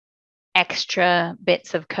 3 extra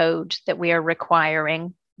bits of code that we are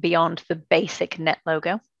requiring beyond the basic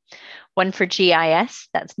NetLogo. One for GIS,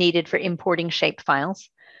 that's needed for importing shapefiles.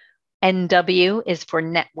 NW is for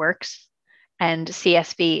networks, and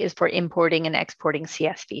CSV is for importing and exporting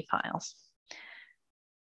CSV files.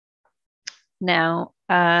 Now,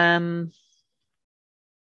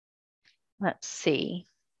 let's see.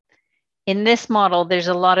 In this model, there's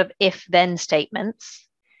a lot of if-then statements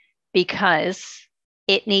because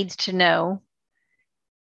it needs to know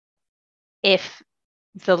if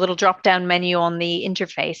the little drop-down menu on the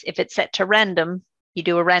interface, if it's set to random, you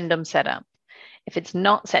do a random setup. If it's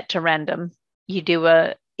not set to random, you do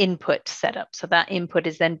a input setup. So that input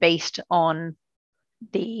is then based on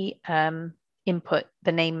the input,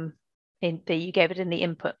 the name that you gave it in the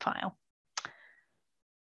input file.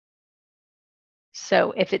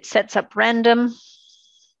 So if it sets up random,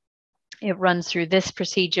 it runs through this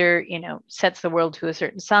procedure, you know, sets the world to a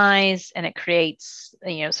certain size, and it creates,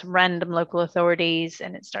 you know, some random local authorities,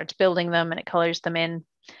 and it starts building them and it colors them in.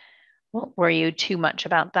 Won't worry you too much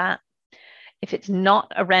about that. If it's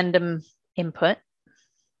not a random input,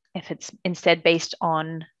 if it's instead based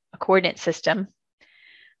on a coordinate system,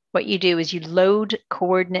 what you do is you load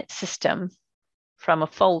coordinate system from a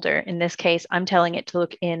folder. In this case, I'm telling it to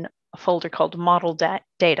look in a folder called model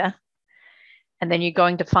data. And then you're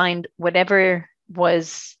going to find whatever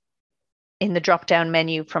was in the drop-down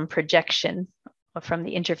menu from projection or from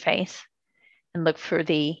the interface and look for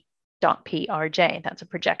the .prj, that's a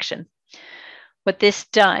projection. What this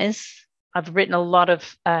does, I've written a lot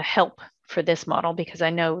of help for this model because I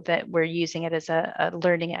know that we're using it as a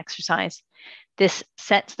learning exercise. This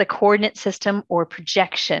sets the coordinate system or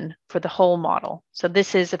projection for the whole model. So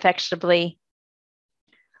this is effectively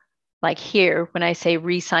like here, when I say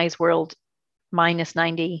resize world minus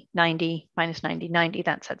 90, 90, minus 90, 90,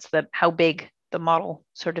 that sets how big the model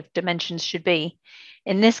sort of dimensions should be.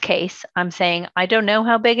 In this case, I'm saying, I don't know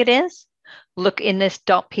how big it is. Look in this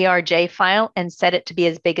 .prj file and set it to be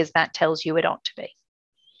as big as that tells you it ought to be.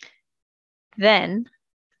 Then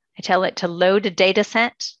I tell it to load a data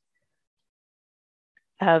set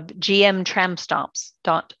of GM tram stops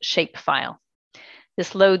dot shapefile.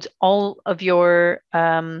 This loads all of your,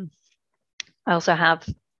 I also have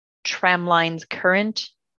tram lines current,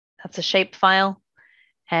 that's a shapefile,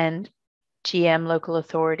 and GM local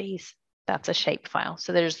authorities, that's a shapefile.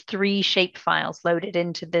 So there's 3 shapefiles loaded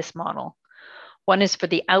into this model. One is for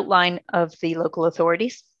the outline of the local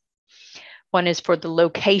authorities. One is for the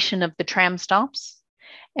location of the tram stops.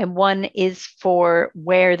 And one is for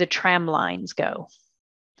where the tram lines go.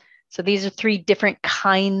 So these are 3 different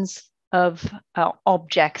kinds of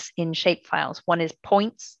objects in shapefiles. One is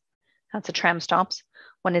points, that's the tram stops.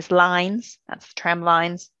 One is lines, that's the tram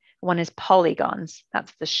lines. One is polygons,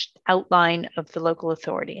 that's the outline of the local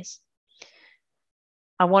authorities.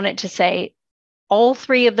 I want it to say all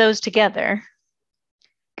 3 of those together,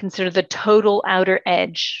 consider the total outer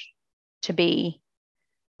edge to be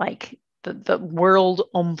like the world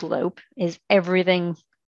envelope is everything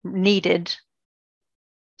needed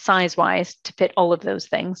size-wise to fit all of those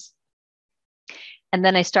things. And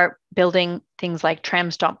then I start building things like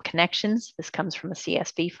tram stop connections. This comes from a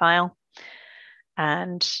CSV file.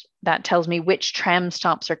 And that tells me which tram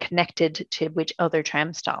stops are connected to which other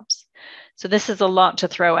tram stops. So this is a lot to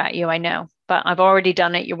throw at you, I know, but I've already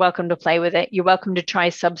done it. You're welcome to play with it. You're welcome to try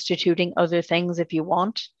substituting other things if you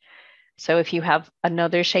want. So if you have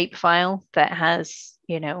another shapefile that has,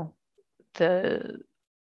 the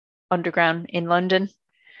underground in London,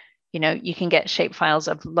 you can get shapefiles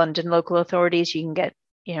of London local authorities. You can get,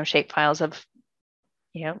 shapefiles of,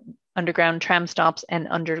 underground tram stops and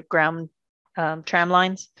underground tram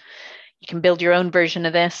lines. You can build your own version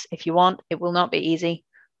of this if you want. It will not be easy,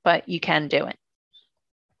 but you can do it.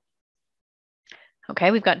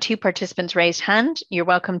 Okay, we've got 2 participants raised hand. You're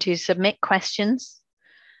welcome to submit questions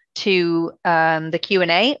to the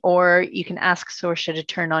Q&A, or you can ask Saoirse to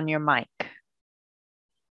turn on your mic.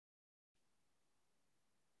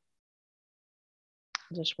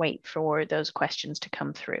 I'll just wait for those questions to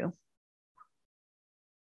come through.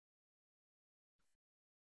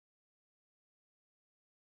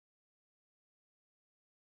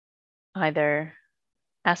 Either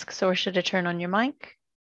ask Saoirse to turn on your mic.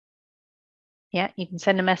 Yeah, you can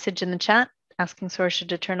send a message in the chat asking Saoirse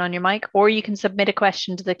to turn on your mic, or you can submit a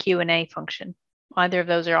question to the Q&A function. Either of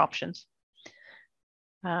those are options.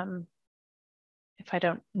 If I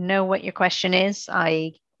don't know what your question is,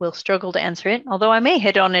 I will struggle to answer it, although I may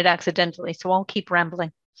hit on it accidentally, so I'll keep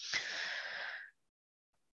rambling.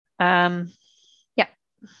 Yeah,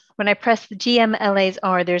 when I press the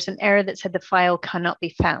GMLAs-R, there's an error that said the file cannot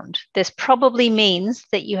be found. This probably means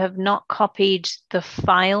that you have not copied the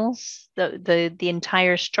files, the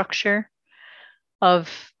entire structure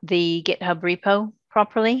of the GitHub repo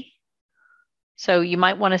properly. So you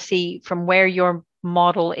might want to see from where your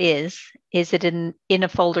model is it in a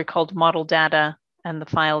folder called model data and the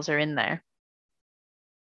files are in there.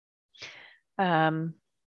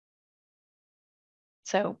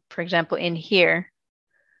 So for example, in here,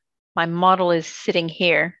 my model is sitting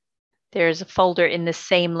here. There's a folder in the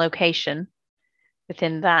same location.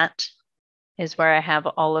 Within that is where I have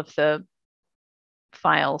all of the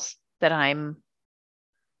files that I'm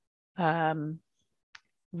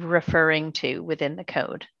referring to within the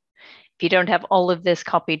code. If you don't have all of this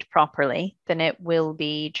copied properly, then it will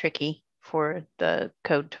be tricky for the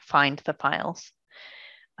code to find the files.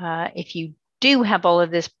 If you do have all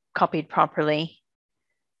of this copied properly,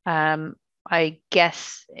 I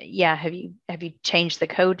guess, yeah, have you changed the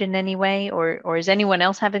code in any way, or is anyone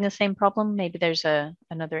else having the same problem? Maybe there's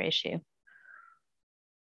another issue.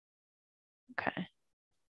 Okay.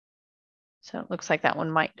 So it looks like that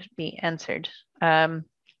one might be answered. Yeah,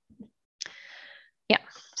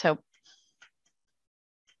 so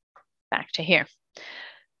back to here.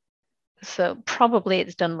 So probably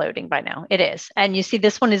it's done loading by now. It is. And you see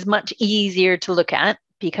this one is much easier to look at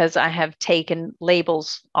because I have taken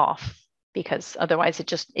labels off, because otherwise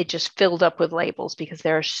it just filled up with labels because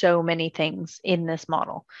there are so many things in this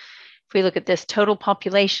model. If we look at this total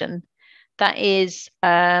population, that is,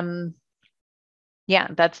 yeah,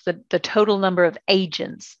 that's the total number of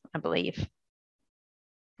agents, I believe.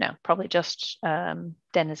 No, probably just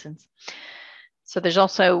denizens. So there's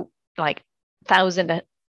also like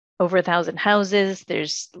over 1,000 houses.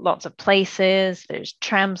 There's lots of places. There's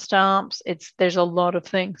tram stops. There's a lot of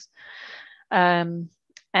things. And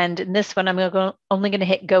in this one, I'm only going to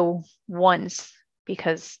hit go once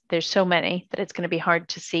because there's so many that it's going to be hard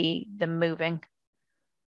to see them moving.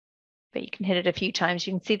 But you can hit it a few times.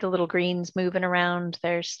 You can see the little greens moving around.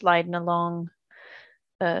 They're sliding along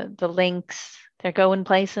the links. They're going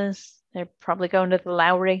places. They're probably going to the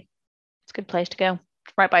Lowry. It's a good place to go.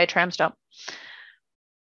 Right by a tram stop.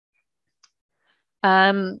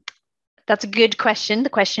 That's a good question. The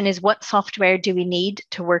question is, what software do we need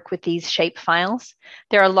to work with these shape files?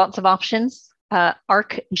 There are lots of options.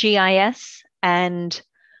 ArcGIS and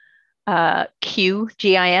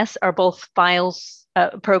QGIS are both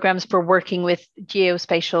programs for working with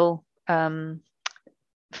geospatial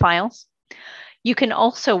files. You can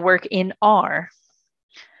also work in R.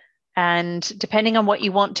 And depending on what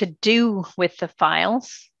you want to do with the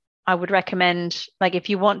files, I would recommend, like if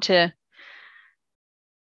you want to,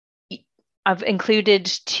 I've included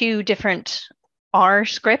 2 different R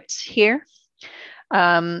scripts here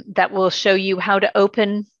that will show you how to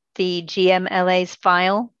open the GMLA's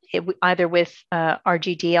file, either with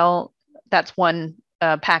RGDL, that's one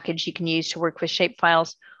package you can use to work with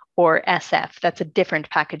shapefiles, or SF, that's a different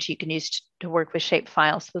package you can use to work with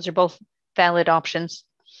shapefiles. Those are both valid options.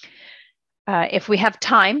 If we have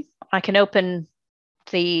time, I can open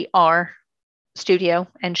the R Studio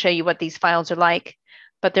and show you what these files are like,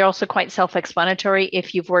 but they're also quite self-explanatory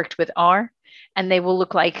if you've worked with R, and they will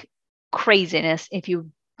look like craziness if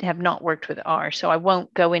you have not worked with R. So I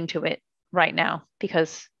won't go into it right now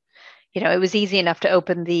because, you know, it was easy enough to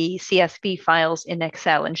open the CSV files in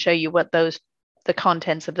Excel and show you what the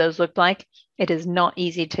contents of those looked like. It is not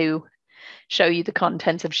easy to show you the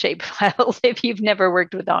contents of shapefiles if you've never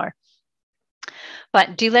worked with R.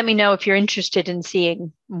 But do let me know if you're interested in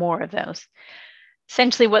seeing more of those.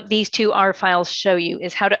 Essentially, what these 2 R files show you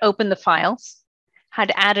is how to open the files, how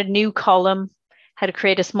to add a new column, how to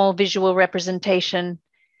create a small visual representation,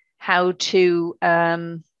 how to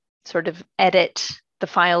sort of edit the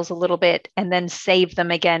files a little bit, and then save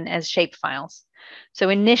them again as shape files. So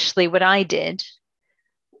initially what I did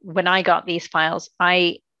when I got these files,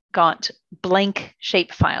 I got blank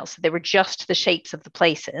shape files. So they were just the shapes of the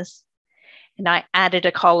places. And I added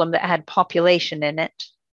a column that had population in it.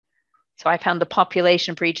 So I found the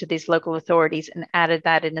population for each of these local authorities and added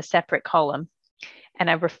that in a separate column. And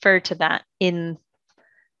I refer to that in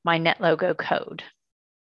my NetLogo code.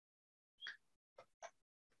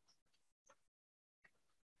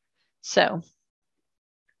 So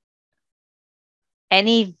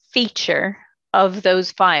any feature of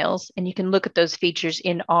those files, and you can look at those features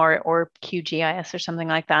in R or QGIS or something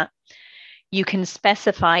like that, you can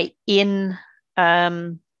specify in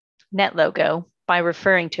NetLogo by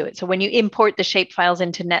referring to it. So when you import the shape files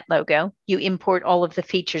into NetLogo, you import all of the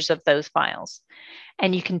features of those files.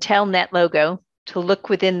 And you can tell NetLogo to look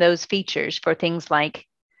within those features for things like,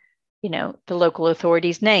 you know, the local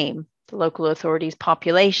authority's name, the local authority's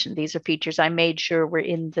population. These are features I made sure were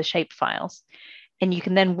in the shape files. And you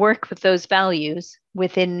can then work with those values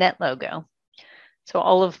within NetLogo. So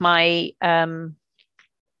all of my,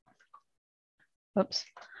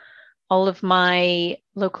 all of my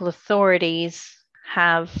local authorities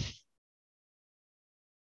have,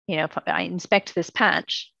 you know, if I inspect this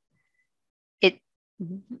patch, it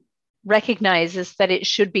recognizes that it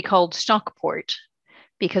should be called Stockport,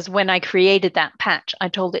 because when I created that patch, I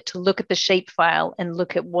told it to look at the shapefile and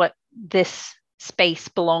look at what this space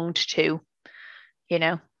belonged to, you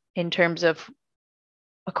know, in terms of,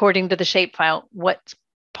 according to the shapefile, what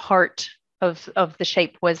part of the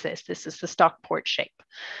shape was this? This is the Stockport shape.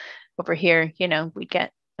 Over here, you know, we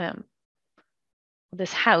get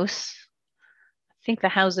this house. I think the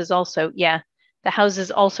houses also, yeah, the houses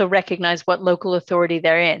also recognize what local authority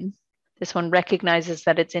they're in. This one recognizes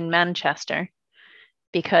that it's in Manchester,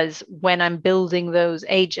 because when I'm building those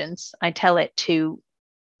agents, I tell it to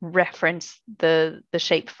reference the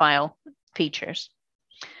shapefile features.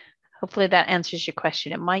 Hopefully that answers your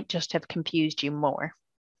question. It might just have confused you more.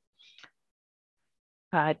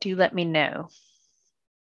 Do let me know.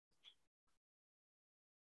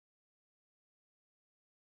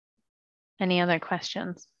 Any other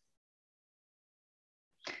questions?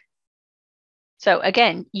 So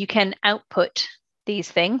again, you can output these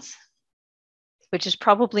things, which is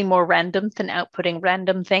probably more random than outputting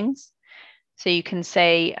random things. So you can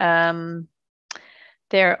say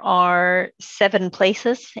there are 7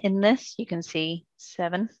 places in this. You can see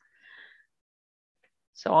 7.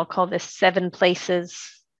 So I'll call this 7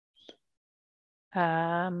 places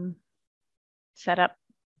setup.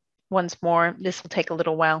 Once more, this will take a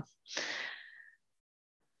little while.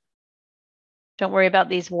 Don't worry about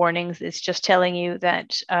these warnings. It's just telling you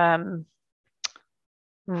that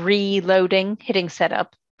reloading, hitting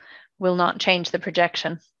setup, will not change the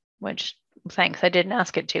projection, which, thanks, I didn't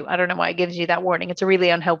ask it to. I don't know why it gives you that warning. It's a really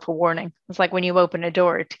unhelpful warning. It's like when you open a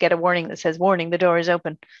door to get a warning that says, warning, the door is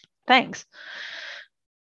open. Thanks.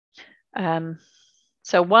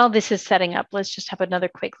 So while this is setting up, let's just have another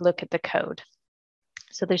quick look at the code.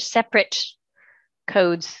 So there's separate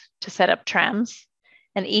codes to set up trams.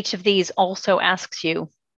 And each of these also asks you,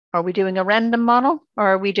 are we doing a random model or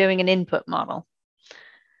are we doing an input model?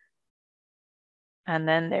 And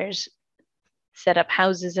then there's set up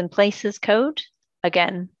houses and places code.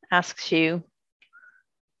 Again, asks you,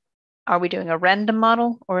 are we doing a random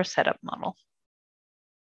model or a setup model?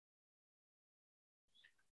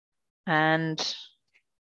 And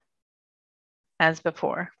as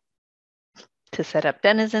before, to set up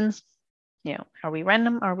denizens, are we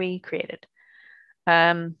random? Are we created?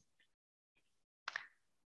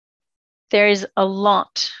 There's a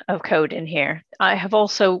lot of code in here. I have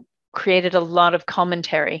also created a lot of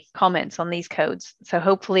comments on these codes. So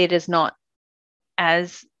hopefully it is not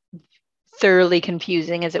as thoroughly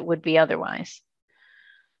confusing as it would be otherwise.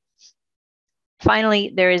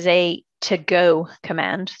 Finally, there is a to go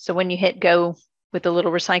command. So when you hit go with the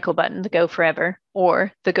little recycle button, the go forever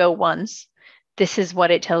or the go once, this is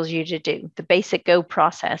what it tells you to do. The basic go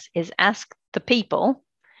process is ask the people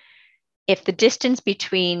if the distance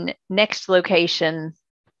between next location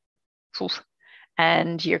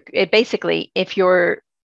and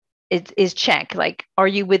it is check, like, are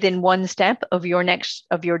you within one step of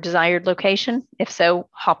your desired location? If so,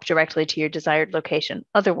 hop directly to your desired location.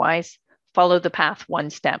 Otherwise, follow the path one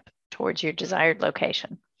step towards your desired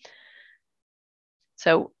location.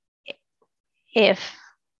 So if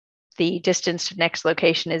the distance to next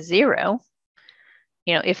location is 0,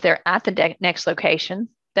 if they're at the next location,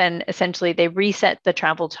 then essentially they reset the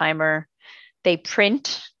travel timer. They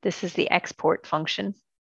print, this is the export function.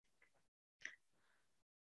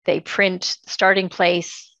 They print starting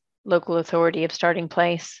place, local authority of starting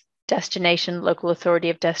place, destination, local authority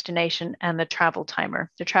of destination, and the travel timer.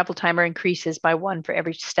 The travel timer increases by 1 for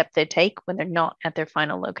every step they take when they're not at their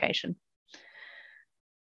final location.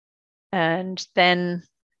 And then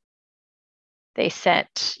they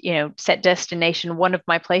set destination one of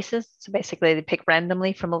my places. So basically they pick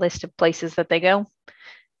randomly from a list of places that they go,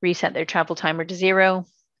 reset their travel timer to 0,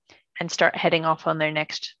 and start heading off on their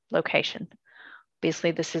next location.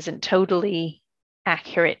 Obviously, this isn't totally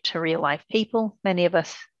accurate to real life people. Many of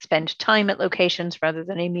us spend time at locations rather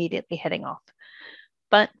than immediately heading off.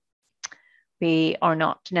 But we are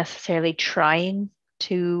not necessarily trying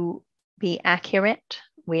to be accurate.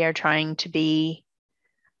 We are trying to be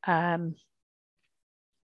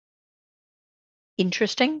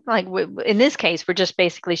interesting. Like in this case, we're just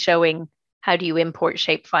basically showing how do you import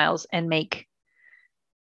shapefiles and make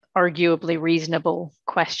arguably reasonable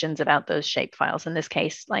questions about those shapefiles. In this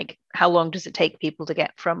case, like how long does it take people to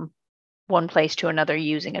get from one place to another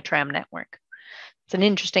using a tram network? It's an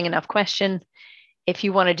interesting enough question. If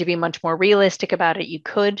you wanted to be much more realistic about it, you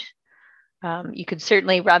could. You could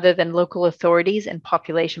certainly, rather than local authorities and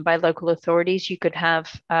population by local authorities, you could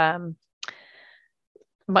have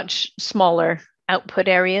much smaller output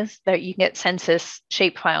areas that you can get census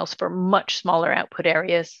shapefiles for much smaller output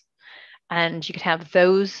areas. And you could have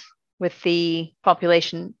those with the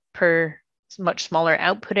population per much smaller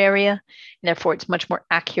output area. And therefore, it's much more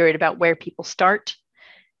accurate about where people start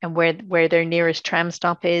and where their nearest tram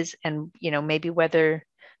stop is, and maybe whether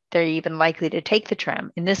they're even likely to take the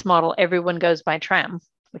tram. In this model, everyone goes by tram,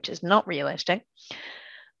 which is not realistic.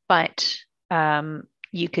 But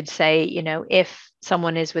you could say, if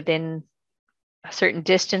someone is within a certain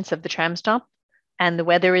distance of the tram stop and the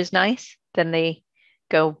weather is nice, then they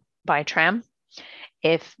go by tram.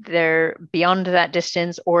 If they're beyond that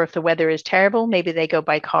distance or if the weather is terrible, maybe they go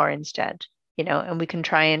by car instead, and we can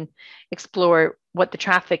try and explore what the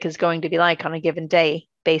traffic is going to be like on a given day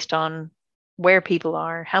based on where people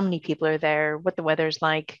are, how many people are there, what the weather's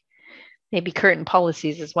like, maybe current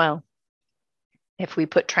policies as well. If we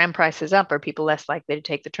put tram prices up, are people less likely to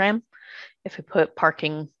take the tram? If we put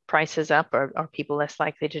parking prices up, are people less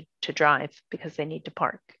likely to drive because they need to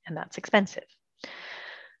park, and that's expensive?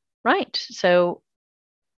 Right, so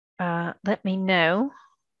let me know.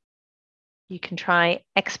 You can try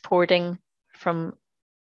exporting from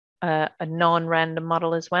a non-random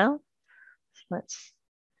model as well. So let's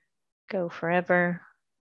go forever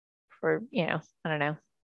for, I don't know.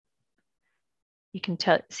 You can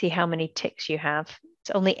see how many ticks you have.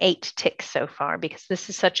 It's only 8 ticks so far because this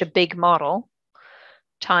is such a big model.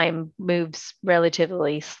 Time moves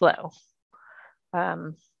relatively slow.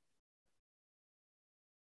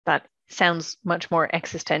 That sounds much more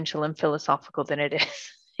existential and philosophical than it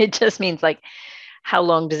is. It just means like, how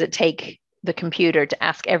long does it take the computer to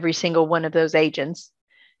ask every single one of those agents,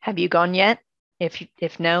 have you gone yet?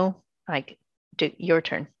 If no, like, do your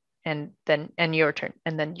turn, and your turn,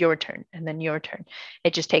 and then your turn, and then your turn.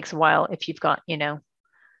 It just takes a while if you've got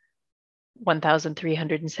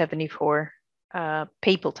 1,374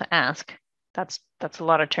 people to ask. That's a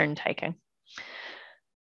lot of turn taking.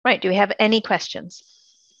 Right, do we have any questions?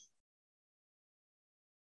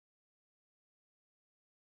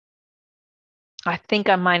 I think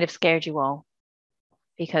I might have scared you all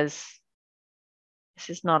because this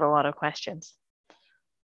is not a lot of questions.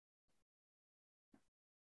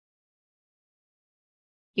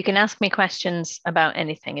 You can ask me questions about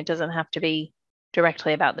anything. It doesn't have to be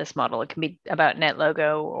directly about this model. It can be about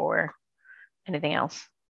NetLogo or anything else.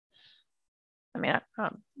 I mean,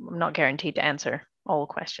 I'm not guaranteed to answer all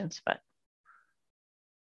questions, but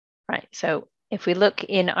right. So if we look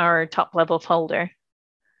in our top level folder,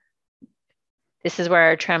 this is where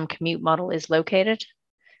our tram commute model is located.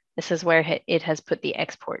 This is where it has put the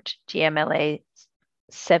export GMLA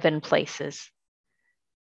 7 places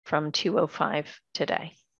from 205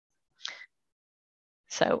 today.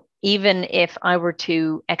 So even if I were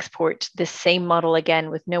to export this same model again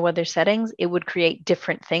with no other settings, it would create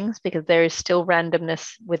different things because there is still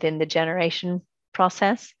randomness within the generation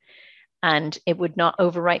process. And it would not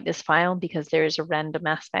overwrite this file because there is a random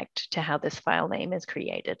aspect to how this file name is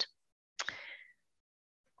created.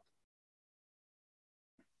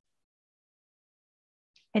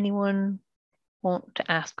 Anyone want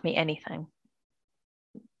to ask me anything?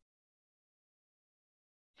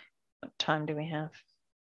 What time do we have?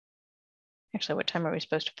 Actually, what time are we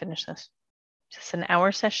supposed to finish this? Is this an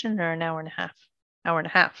hour session or an hour and a half? Hour and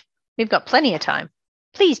a half. We've got plenty of time.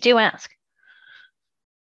 Please do ask.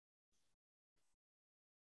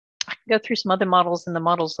 I can go through some other models in the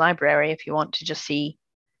models library if you want to just see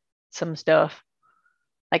some stuff.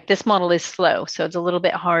 Like this model is slow, so it's a little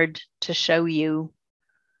bit hard to show you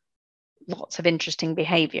lots of interesting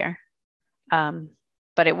behavior.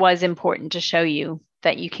 But it was important to show you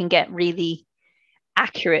that you can get really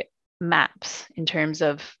accurate maps in terms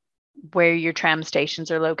of where your tram stations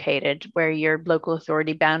are located, where your local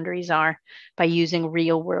authority boundaries are by using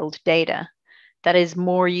real world data. That is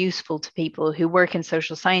more useful to people who work in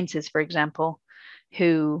social sciences, for example,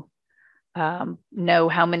 who know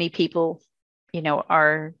how many people,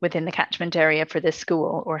 are within the catchment area for this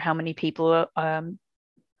school, or how many people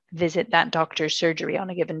visit that doctor's surgery on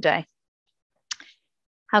a given day.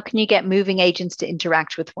 How can you get moving agents to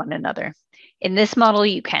interact with one another? In this model,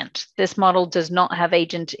 you can't. This model does not have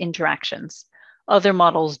agent interactions. Other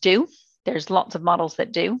models do. There's lots of models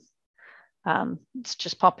that do. Let's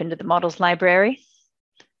just pop into the models library.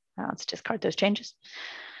 Let's discard those changes.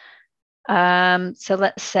 So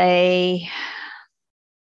let's say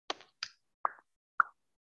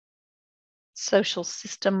social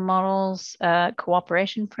system models,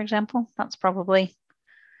 cooperation, for example.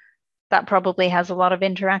 That probably has a lot of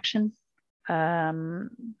interaction.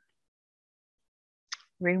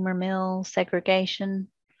 Rumor mill, segregation.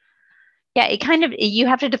 Yeah, you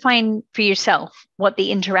have to define for yourself what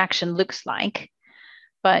the interaction looks like.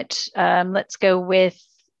 But let's go with,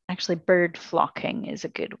 actually, bird flocking is a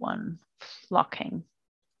good one. Flocking.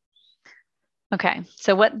 Okay,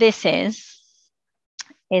 so what this is,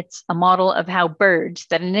 it's a model of how birds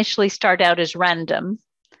that initially start out as random,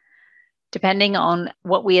 depending on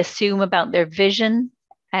what we assume about their vision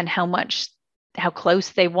and how close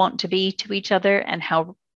they want to be to each other and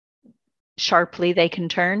how sharply they can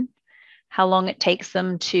turn, how long it takes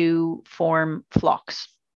them to form flocks.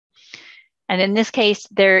 And in this case,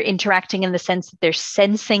 they're interacting in the sense that they're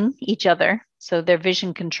sensing each other. So their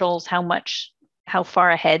vision controls how far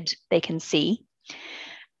ahead they can see.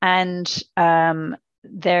 And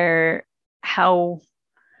how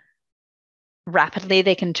rapidly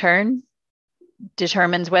they can turn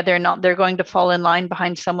determines whether or not they're going to fall in line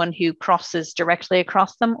behind someone who crosses directly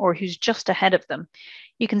across them or who's just ahead of them.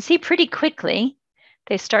 You can see pretty quickly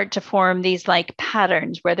they start to form these like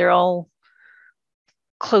patterns where they're all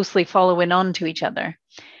closely following on to each other.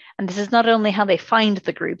 And this is not only how they find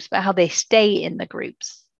the groups, but how they stay in the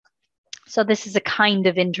groups. So this is a kind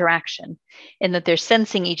of interaction in that they're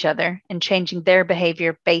sensing each other and changing their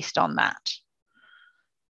behavior based on that.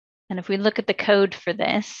 And if we look at the code for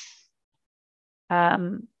this,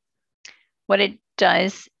 what it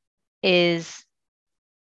does is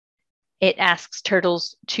it asks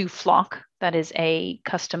turtles to flock. That is a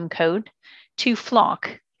custom code. To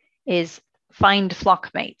flock is find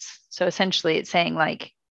flock mates. So essentially it's saying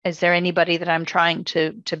like, is there anybody that I'm trying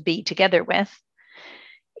to be together with?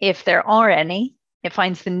 If there are any, it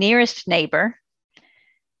finds the nearest neighbor,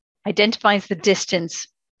 identifies the distance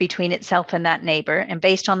between itself and that neighbor. And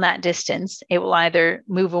based on that distance, it will either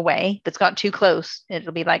move away. If it's got too close,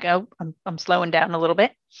 it'll be like, oh, I'm slowing down a little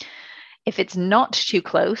bit. If it's not too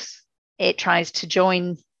close, it tries to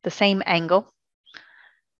join the same angle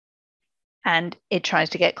and it tries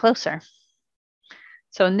to get closer.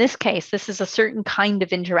 So in this case, this is a certain kind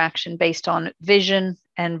of interaction based on vision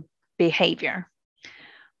and behavior.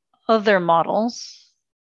 Other models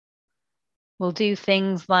will do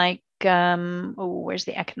things like, where's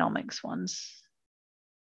the economics ones?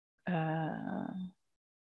 I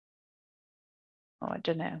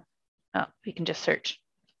don't know. Oh, we can just search.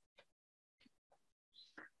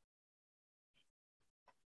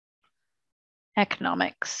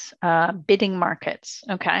 Economics, bidding markets.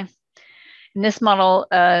 Okay. In this model,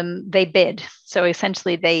 they bid. So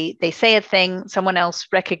essentially they say a thing, someone else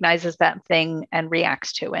recognizes that thing and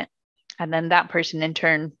reacts to it. And then that person in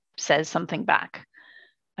turn says something back.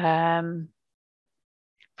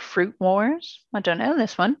 Fruit wars, I don't know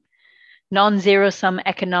this one. Non-zero-sum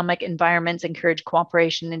economic environments encourage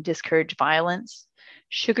cooperation and discourage violence.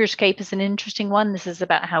 Sugarscape is an interesting one. This is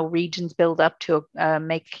about how regions build up to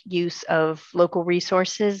make use of local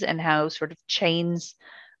resources and how sort of chains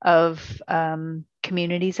of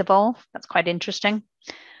communities evolve. That's quite interesting.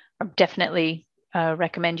 I definitely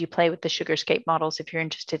recommend you play with the Sugarscape models if you're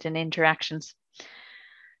interested in interactions.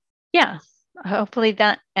 Yeah, hopefully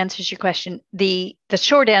that answers your question. The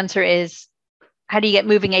short answer is, how do you get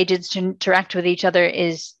moving agents to interact with each other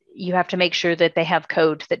is you have to make sure that they have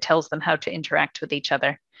code that tells them how to interact with each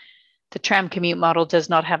other. The tram commute model does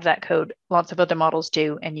not have that code. Lots of other models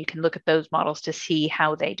do, and you can look at those models to see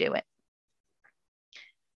how they do it.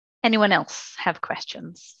 Anyone else have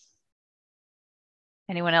questions?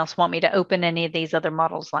 Anyone else want me to open any of these other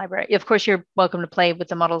models library? Of course, you're welcome to play with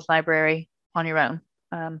the models library on your own.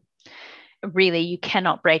 Really, you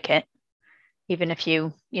cannot break it. Even if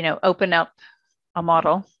you open up a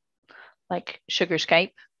model like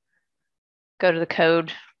Sugarscape, go to the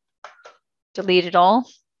code, delete it all.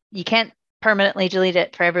 You can't permanently delete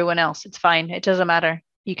it for everyone else. It's fine. It doesn't matter.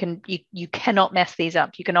 You cannot mess these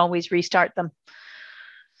up. You can always restart them.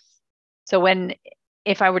 So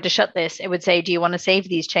if I were to shut this, it would say, do you want to save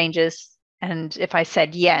these changes? And if I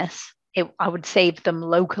said yes, I would save them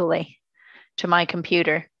locally to my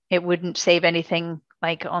computer. It wouldn't save anything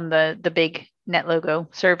like on the big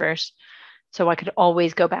NetLogo servers. So I could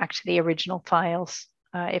always go back to the original files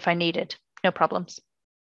if I needed. No problems.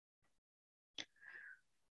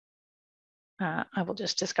 I will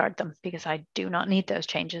just discard them because I do not need those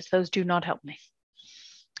changes. Those do not help me.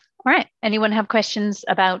 All right. Anyone have questions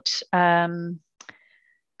about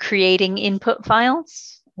creating input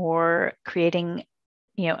files or creating,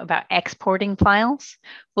 about exporting files?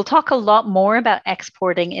 We'll talk a lot more about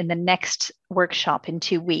exporting in the next workshop in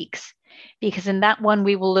 2 weeks, because in that one,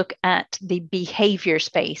 we will look at the behavior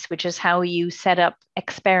space, which is how you set up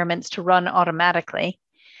experiments to run automatically.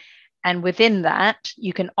 And within that,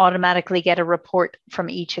 you can automatically get a report from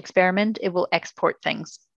each experiment. It will export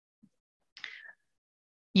things.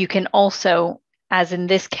 You can also, as in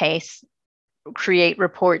this case, create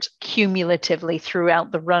reports cumulatively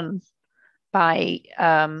throughout the run by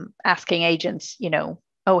asking agents,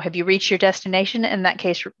 oh, have you reached your destination? In that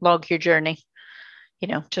case, log your journey.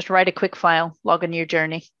 Just write a quick file, log in your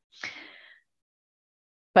journey.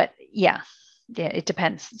 But yeah, it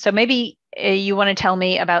depends. So maybe you want to tell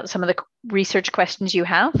me about some of the research questions you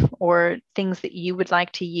have or things that you would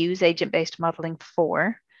like to use agent-based modeling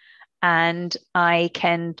for. And I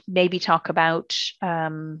can maybe talk about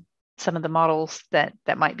some of the models that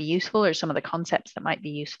might be useful or some of the concepts that might be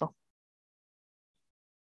useful.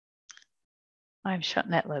 I've shut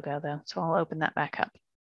NetLogo though, so I'll open that back up.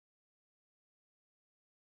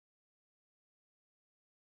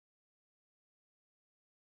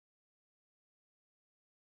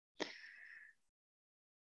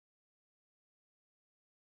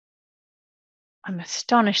 I'm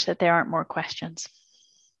astonished that there aren't more questions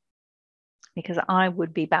because I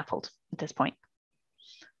would be baffled at this point.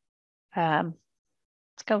 Let's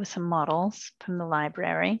go with some models from the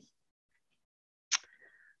library.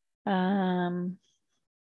 I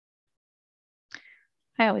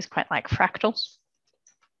always quite like fractals.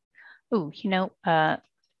 Oh,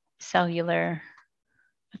 cellular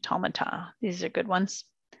automata. These are good ones.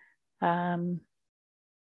 It's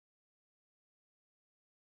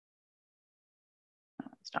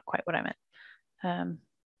not quite what I meant.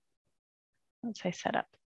 Let's say setup.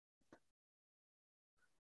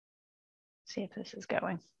 See if this is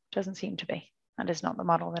going. Doesn't seem to be. That is not the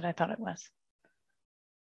model that I thought it was.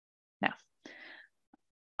 No.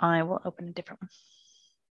 I will open a different one.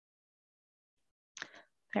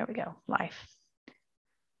 There we go, life.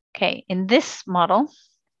 Okay, in this model,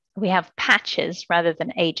 we have patches rather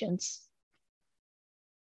than agents.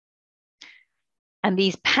 And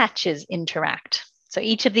these patches interact. So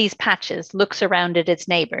each of these patches looks around at its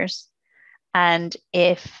neighbors. And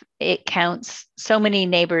if it counts so many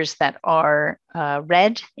neighbors that are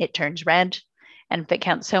red, it turns red. And if it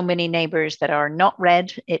counts so many neighbors that are not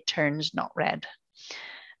red, it turns not red.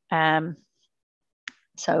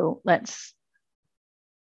 So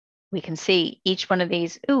we can see each one of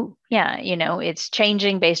these. Ooh, yeah, it's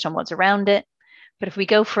changing based on what's around it. But if we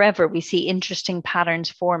go forever, we see interesting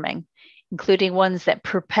patterns forming, including ones that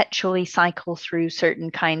perpetually cycle through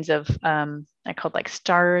certain kinds of, they're called like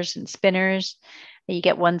stars and spinners. And you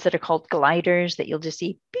get ones that are called gliders that you'll just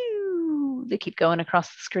see, pew, they keep going across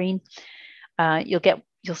the screen.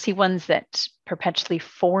 You'll see ones that perpetually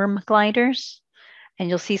form gliders, and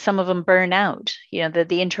you'll see some of them burn out.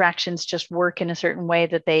 The interactions just work in a certain way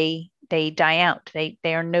that they die out. They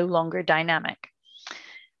are no longer dynamic.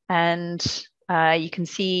 And you can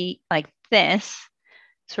see like this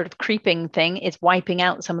sort of creeping thing is wiping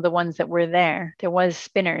out some of the ones that were there. There was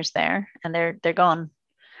spinners there, and they're gone.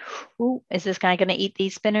 Ooh, is this guy going to eat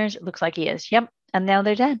these spinners? It looks like he is. Yep. And now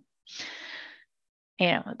they're dead.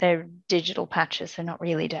 They're digital patches. They're not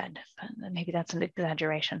really dead, but maybe that's an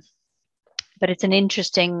exaggeration. But it's an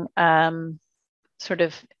interesting sort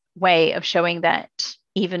of way of showing that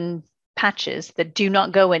even patches that do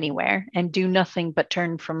not go anywhere and do nothing but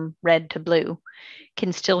turn from red to blue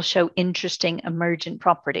can still show interesting emergent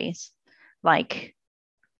properties, like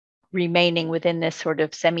remaining within this sort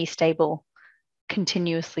of semi-stable,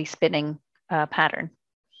 continuously spinning pattern.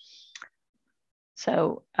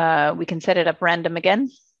 So we can set it up random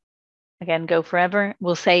again. Again, go forever.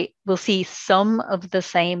 We'll see some of the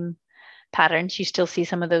same patterns. You still see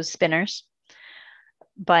some of those spinners,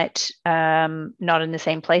 but not in the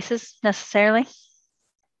same places necessarily.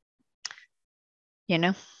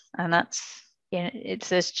 And that's,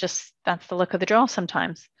 it's just, that's the look of the draw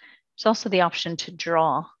sometimes. There's also the option to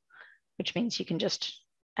draw, which means you can just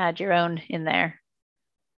add your own in there.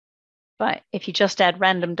 But if you just add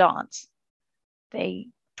random dots, they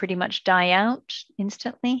pretty much die out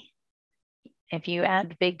instantly. If you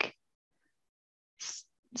add big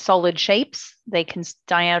solid shapes, they can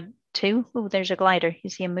die out too. Oh, there's a glider. You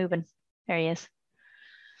see him moving. There he is.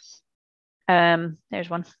 There's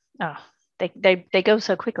one. Oh, they go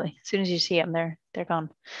so quickly. As soon as you see them, they're gone.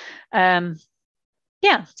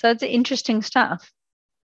 Yeah, so it's interesting stuff.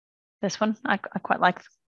 This one, I quite like.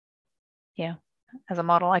 Yeah, as a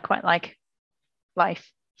model, I quite like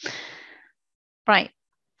life. Right.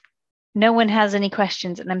 No one has any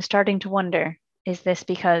questions, and I'm starting to wonder, is this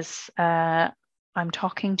because I'm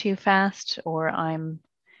talking too fast or I'm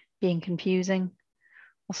being confusing?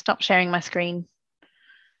 I'll stop sharing my screen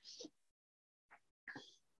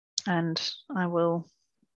and I will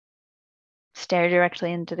stare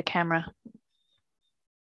directly into the camera.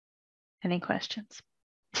 Any questions?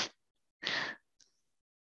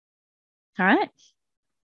 All right.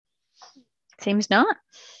 Seems not.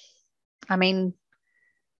 I mean,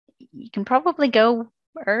 you can probably go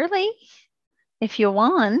early if you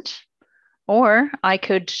want, or I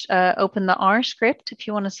could open the R script if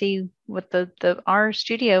you want to see what the R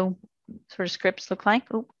Studio sort of scripts look like.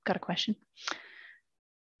 Oh, got a question.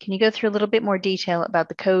 Can you go through a little bit more detail about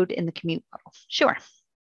the code in the commute model? Sure.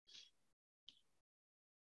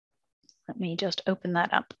 Let me just open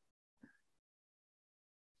that up.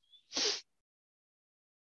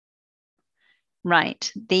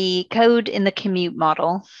 Right, the code in the commute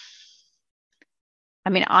model. I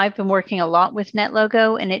mean, I've been working a lot with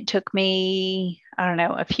NetLogo, and it took me, I don't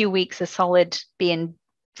know, a few weeks of solid being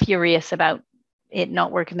furious about it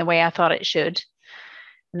not working the way I thought it should.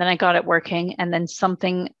 And then I got it working, and then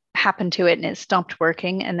something happened to it and it stopped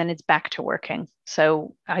working, and then it's back to working.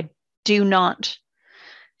 So I do not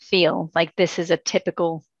feel like this is a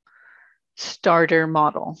typical starter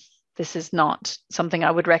model. This is not something I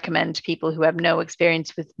would recommend to people who have no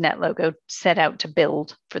experience with NetLogo set out to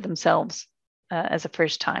build for themselves as a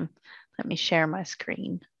first time. Let me share my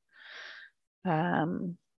screen. Yeah,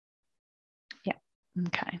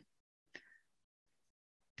 okay.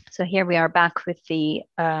 So here we are back with the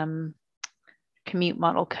commute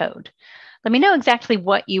model code. Let me know exactly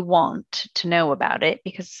what you want to know about it,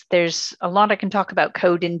 because there's a lot I can talk about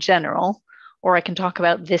code in general, or I can talk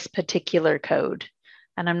about this particular code,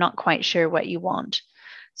 and I'm not quite sure what you want.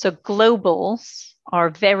 So globals are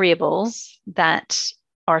variables that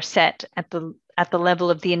are set at the level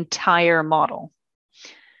of the entire model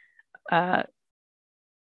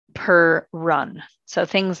per run. So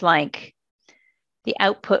things like the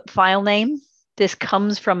output file name, this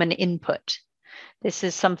comes from an input. This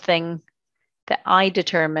is something that I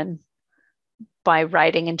determine by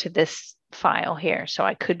writing into this file here. So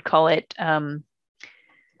I could call it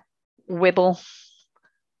Wibble,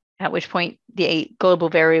 at which point the global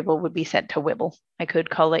variable would be set to Wibble. I could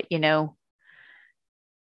call it,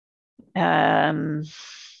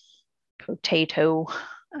 potato,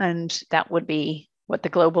 and that would be what the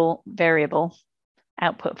global variable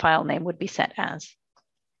output file name would be set as.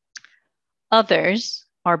 Others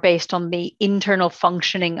are based on the internal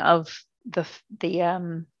functioning of the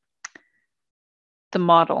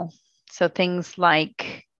model. So things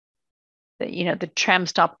like the tram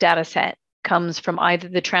stop data set comes from either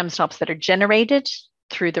the tram stops that are generated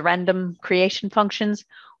through the random creation functions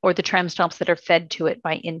or the tram stops that are fed to it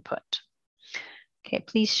by input. Okay,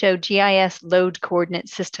 please show GIS load coordinate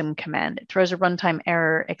system command. It throws a runtime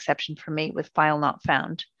error exception for me with file not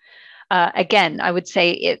found. Again, I would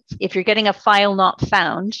say if you're getting a file not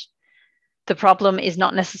found, the problem is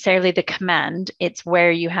not necessarily the command, it's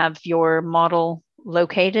where you have your model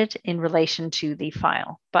located in relation to the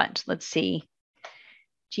file. But let's see,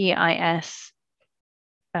 GIS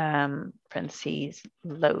parentheses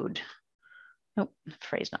load. Oh,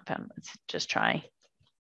 phrase not found. Let's just try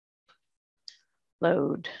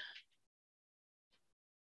load.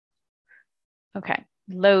 Okay,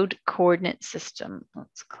 load coordinate system.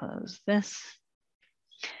 Let's close this.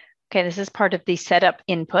 Okay, this is part of the setup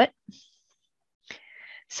input.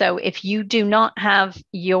 So if you do not have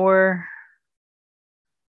your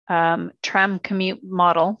tram commute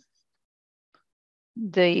model,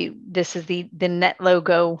 this is the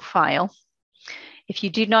NetLogo file. If you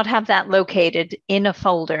do not have that located in a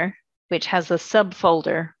folder, which has a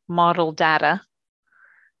subfolder model data,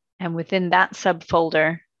 and within that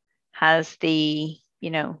subfolder has the,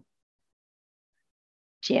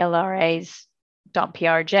 glras.prj,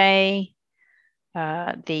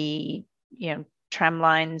 the,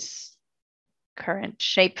 tramlines current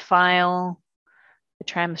shapefile, the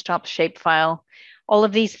tram stop shapefile. All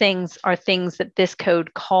of these things are things that this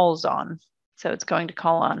code calls on. So it's going to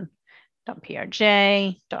call on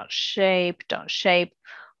 .prj, .shape,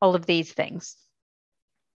 all of these things.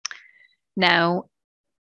 Now,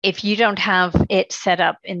 if you don't have it set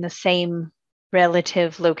up in the same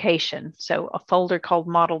relative location, so a folder called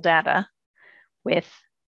model data with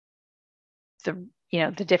the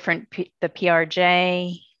different the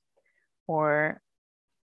PRJ or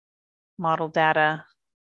model data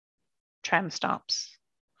tram stops,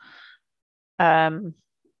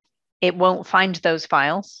 it won't find those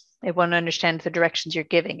files. It won't understand the directions you're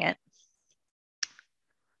giving it.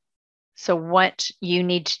 So what you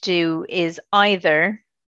need to do is either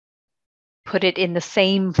put it in the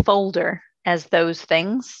same folder as those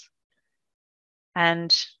things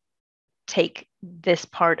and take this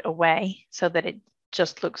part away so that it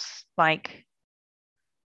just looks like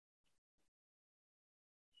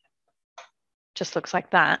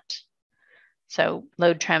that. So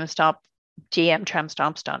load tram stop, GM tram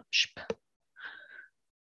stops.shp.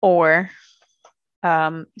 Or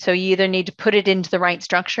so you either need to put it into the right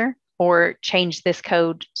structure or change this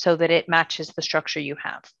code so that it matches the structure you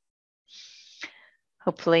have.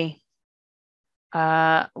 Hopefully,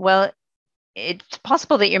 well, it's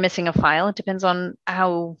possible that you're missing a file. It depends on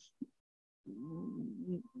how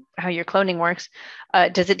your cloning works.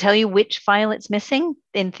 Does it tell you which file it's missing?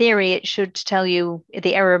 In theory, it should tell you,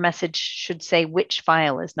 the error message should say which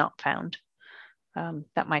file is not found.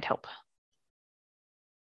 That might help.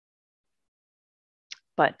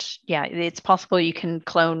 But yeah, it's possible you can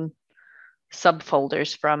clone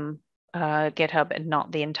subfolders from GitHub and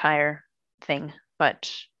not the entire thing.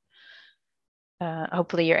 But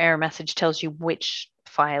hopefully your error message tells you which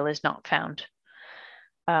file is not found.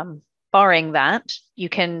 Barring that, you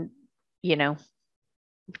can,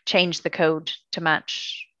 change the code to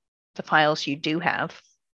match the files you do have.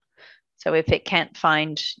 So if it can't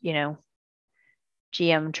find, GM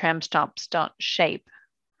tramstops.shape,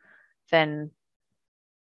 then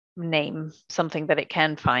name something that it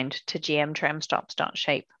can find to GM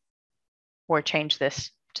tramstops.shape, or change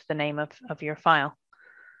this to the name of your file.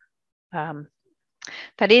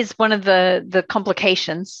 That is one of the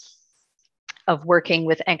complications of working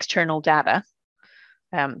with external data.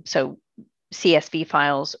 So CSV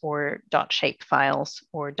files or .shape files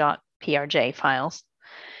or .prj files,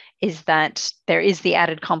 is that there is the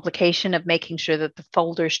added complication of making sure that the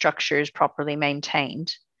folder structure is properly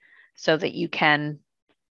maintained so that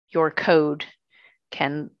your code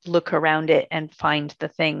can look around it and find the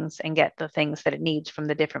things and get the things that it needs from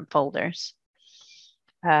the different folders.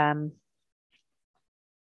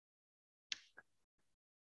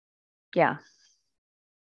 Yeah.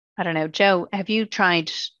 I don't know, Joe, have you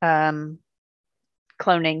tried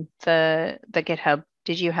cloning the GitHub?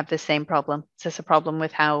 Did you have the same problem? Is this a problem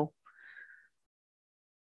with how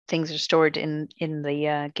things are stored in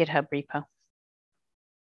the GitHub repo?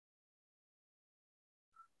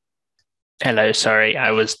 Hello, sorry,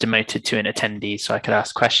 I was demoted to an attendee so I could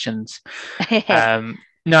ask questions.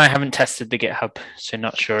 No, I haven't tested the GitHub, so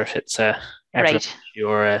not sure if it's a Right. issue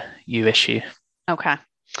or a you issue. Okay.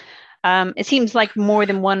 It seems like more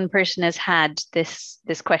than one person has had this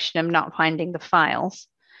question of not finding the files.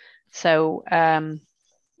 So I don't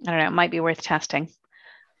know, it might be worth testing.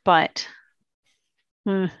 But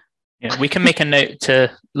yeah, we can make a note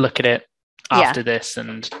to look at it after this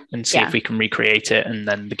and see if we can recreate it, and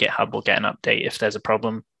then the GitHub will get an update if there's a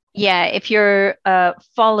problem. Yeah, if you're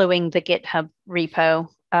following the GitHub repo,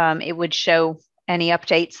 it would show any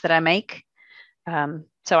updates that I make.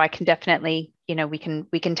 So I can definitely, we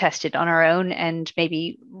can test it on our own and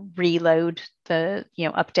maybe reload the,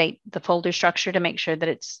 update the folder structure to make sure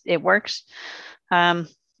that it works.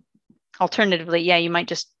 Alternatively, you might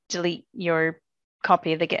just delete your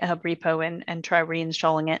copy of the GitHub repo and try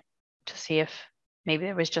reinstalling it to see if maybe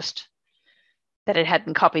it was just that it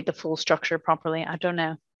hadn't copied the full structure properly. I don't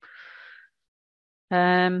know.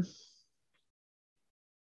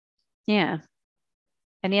 Yeah.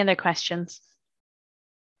 Any other questions?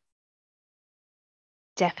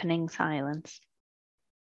 Deafening silence.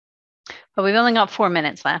 But we've only got 4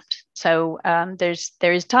 minutes left. So there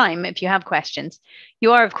is time if you have questions.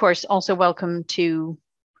 You are, of course, also welcome to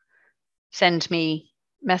send me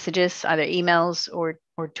messages, either emails or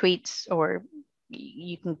tweets, or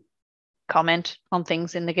you can comment on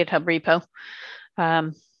things in the GitHub repo.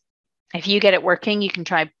 If you get it working, you can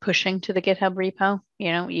try pushing to the GitHub repo.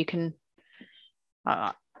 You can,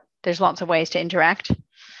 there's lots of ways to interact.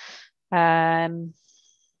 Yeah,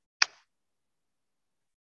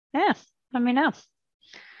 let me know.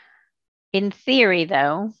 In theory,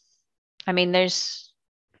 though, I mean, there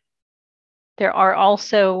are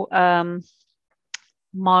also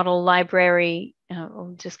model library,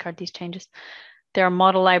 I'll discard these changes. There are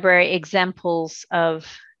model library examples of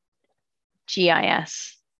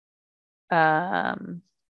GIS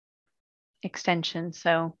extensions.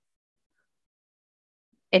 So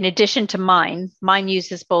in addition to mine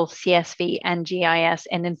uses both CSV and GIS,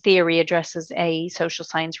 and in theory addresses a social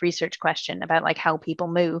science research question about like how people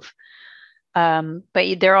move. But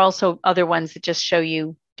there are also other ones that just show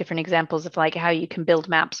you different examples of like how you can build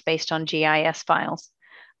maps based on GIS files.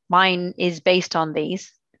 Mine is based on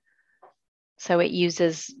these. So it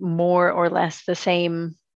uses more or less the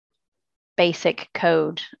same basic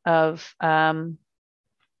code of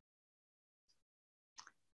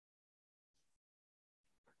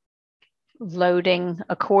loading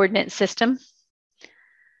a coordinate system,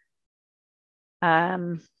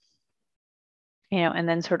 and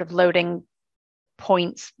then sort of loading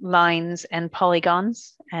points, lines, and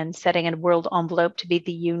polygons, and setting a world envelope to be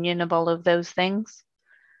the union of all of those things.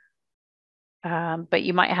 But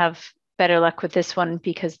you might have better luck with this one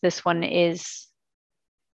because this one is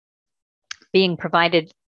being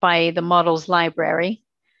provided by the models library.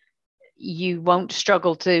 You won't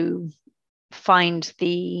struggle to find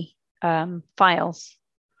the files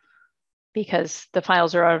because the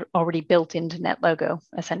files are already built into NetLogo,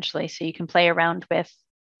 essentially. So you can play around with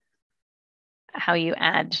how you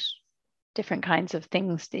add different kinds of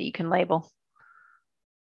things that you can label.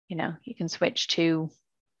 You can switch to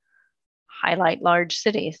highlight large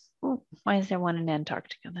cities. Ooh, why is there one in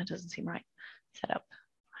Antarctica? That doesn't seem right. Set up,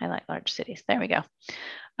 highlight large cities. There we go.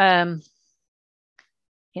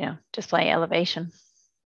 Display elevation.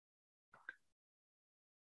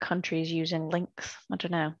 Countries using links. I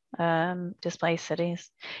don't know. Display cities.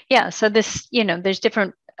 Yeah, so this, there's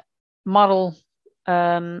different model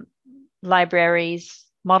libraries,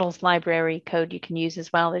 models library code you can use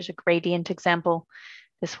as well. There's a gradient example.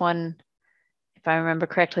 This one, if I remember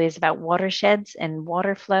correctly, is about watersheds and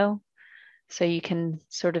water flow. So you can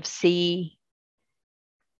sort of see,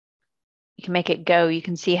 you can make it go. You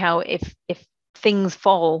can see how if things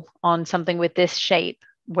fall on something with this shape,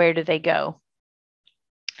 where do they go?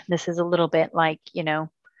 This is a little bit like,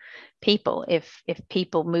 people. If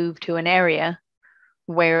people move to an area,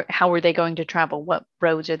 how are they going to travel? What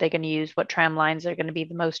roads are they going to use? What tram lines are going to be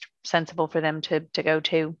the most sensible for them to go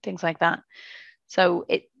to? Things like that. So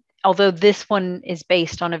although this one is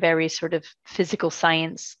based on a very sort of physical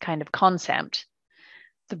science kind of concept,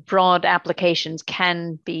 the broad applications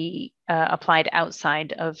can be applied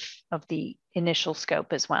outside of the initial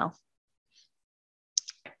scope as well.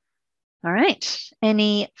 All right,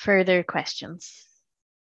 any further questions?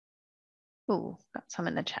 Oh, got some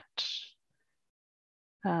in the chat.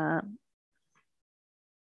 All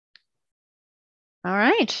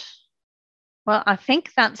right. Well, I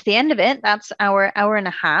think that's the end of it. That's our hour and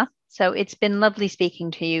a half. So it's been lovely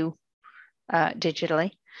speaking to you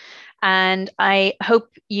digitally. And I hope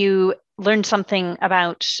you learned something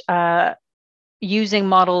about using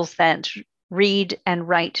models that read and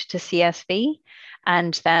write to CSV,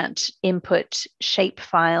 and that input shape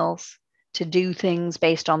files to do things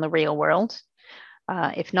based on the real world.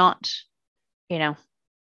 If not, don't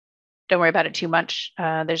worry about it too much.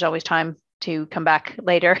 There's always time to come back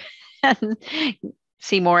later and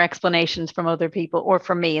see more explanations from other people or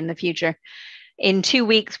from me in the future. In 2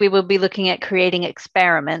 weeks, we will be looking at creating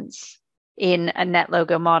experiments in a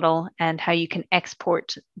NetLogo model and how you can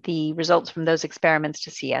export the results from those experiments to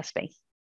CSV.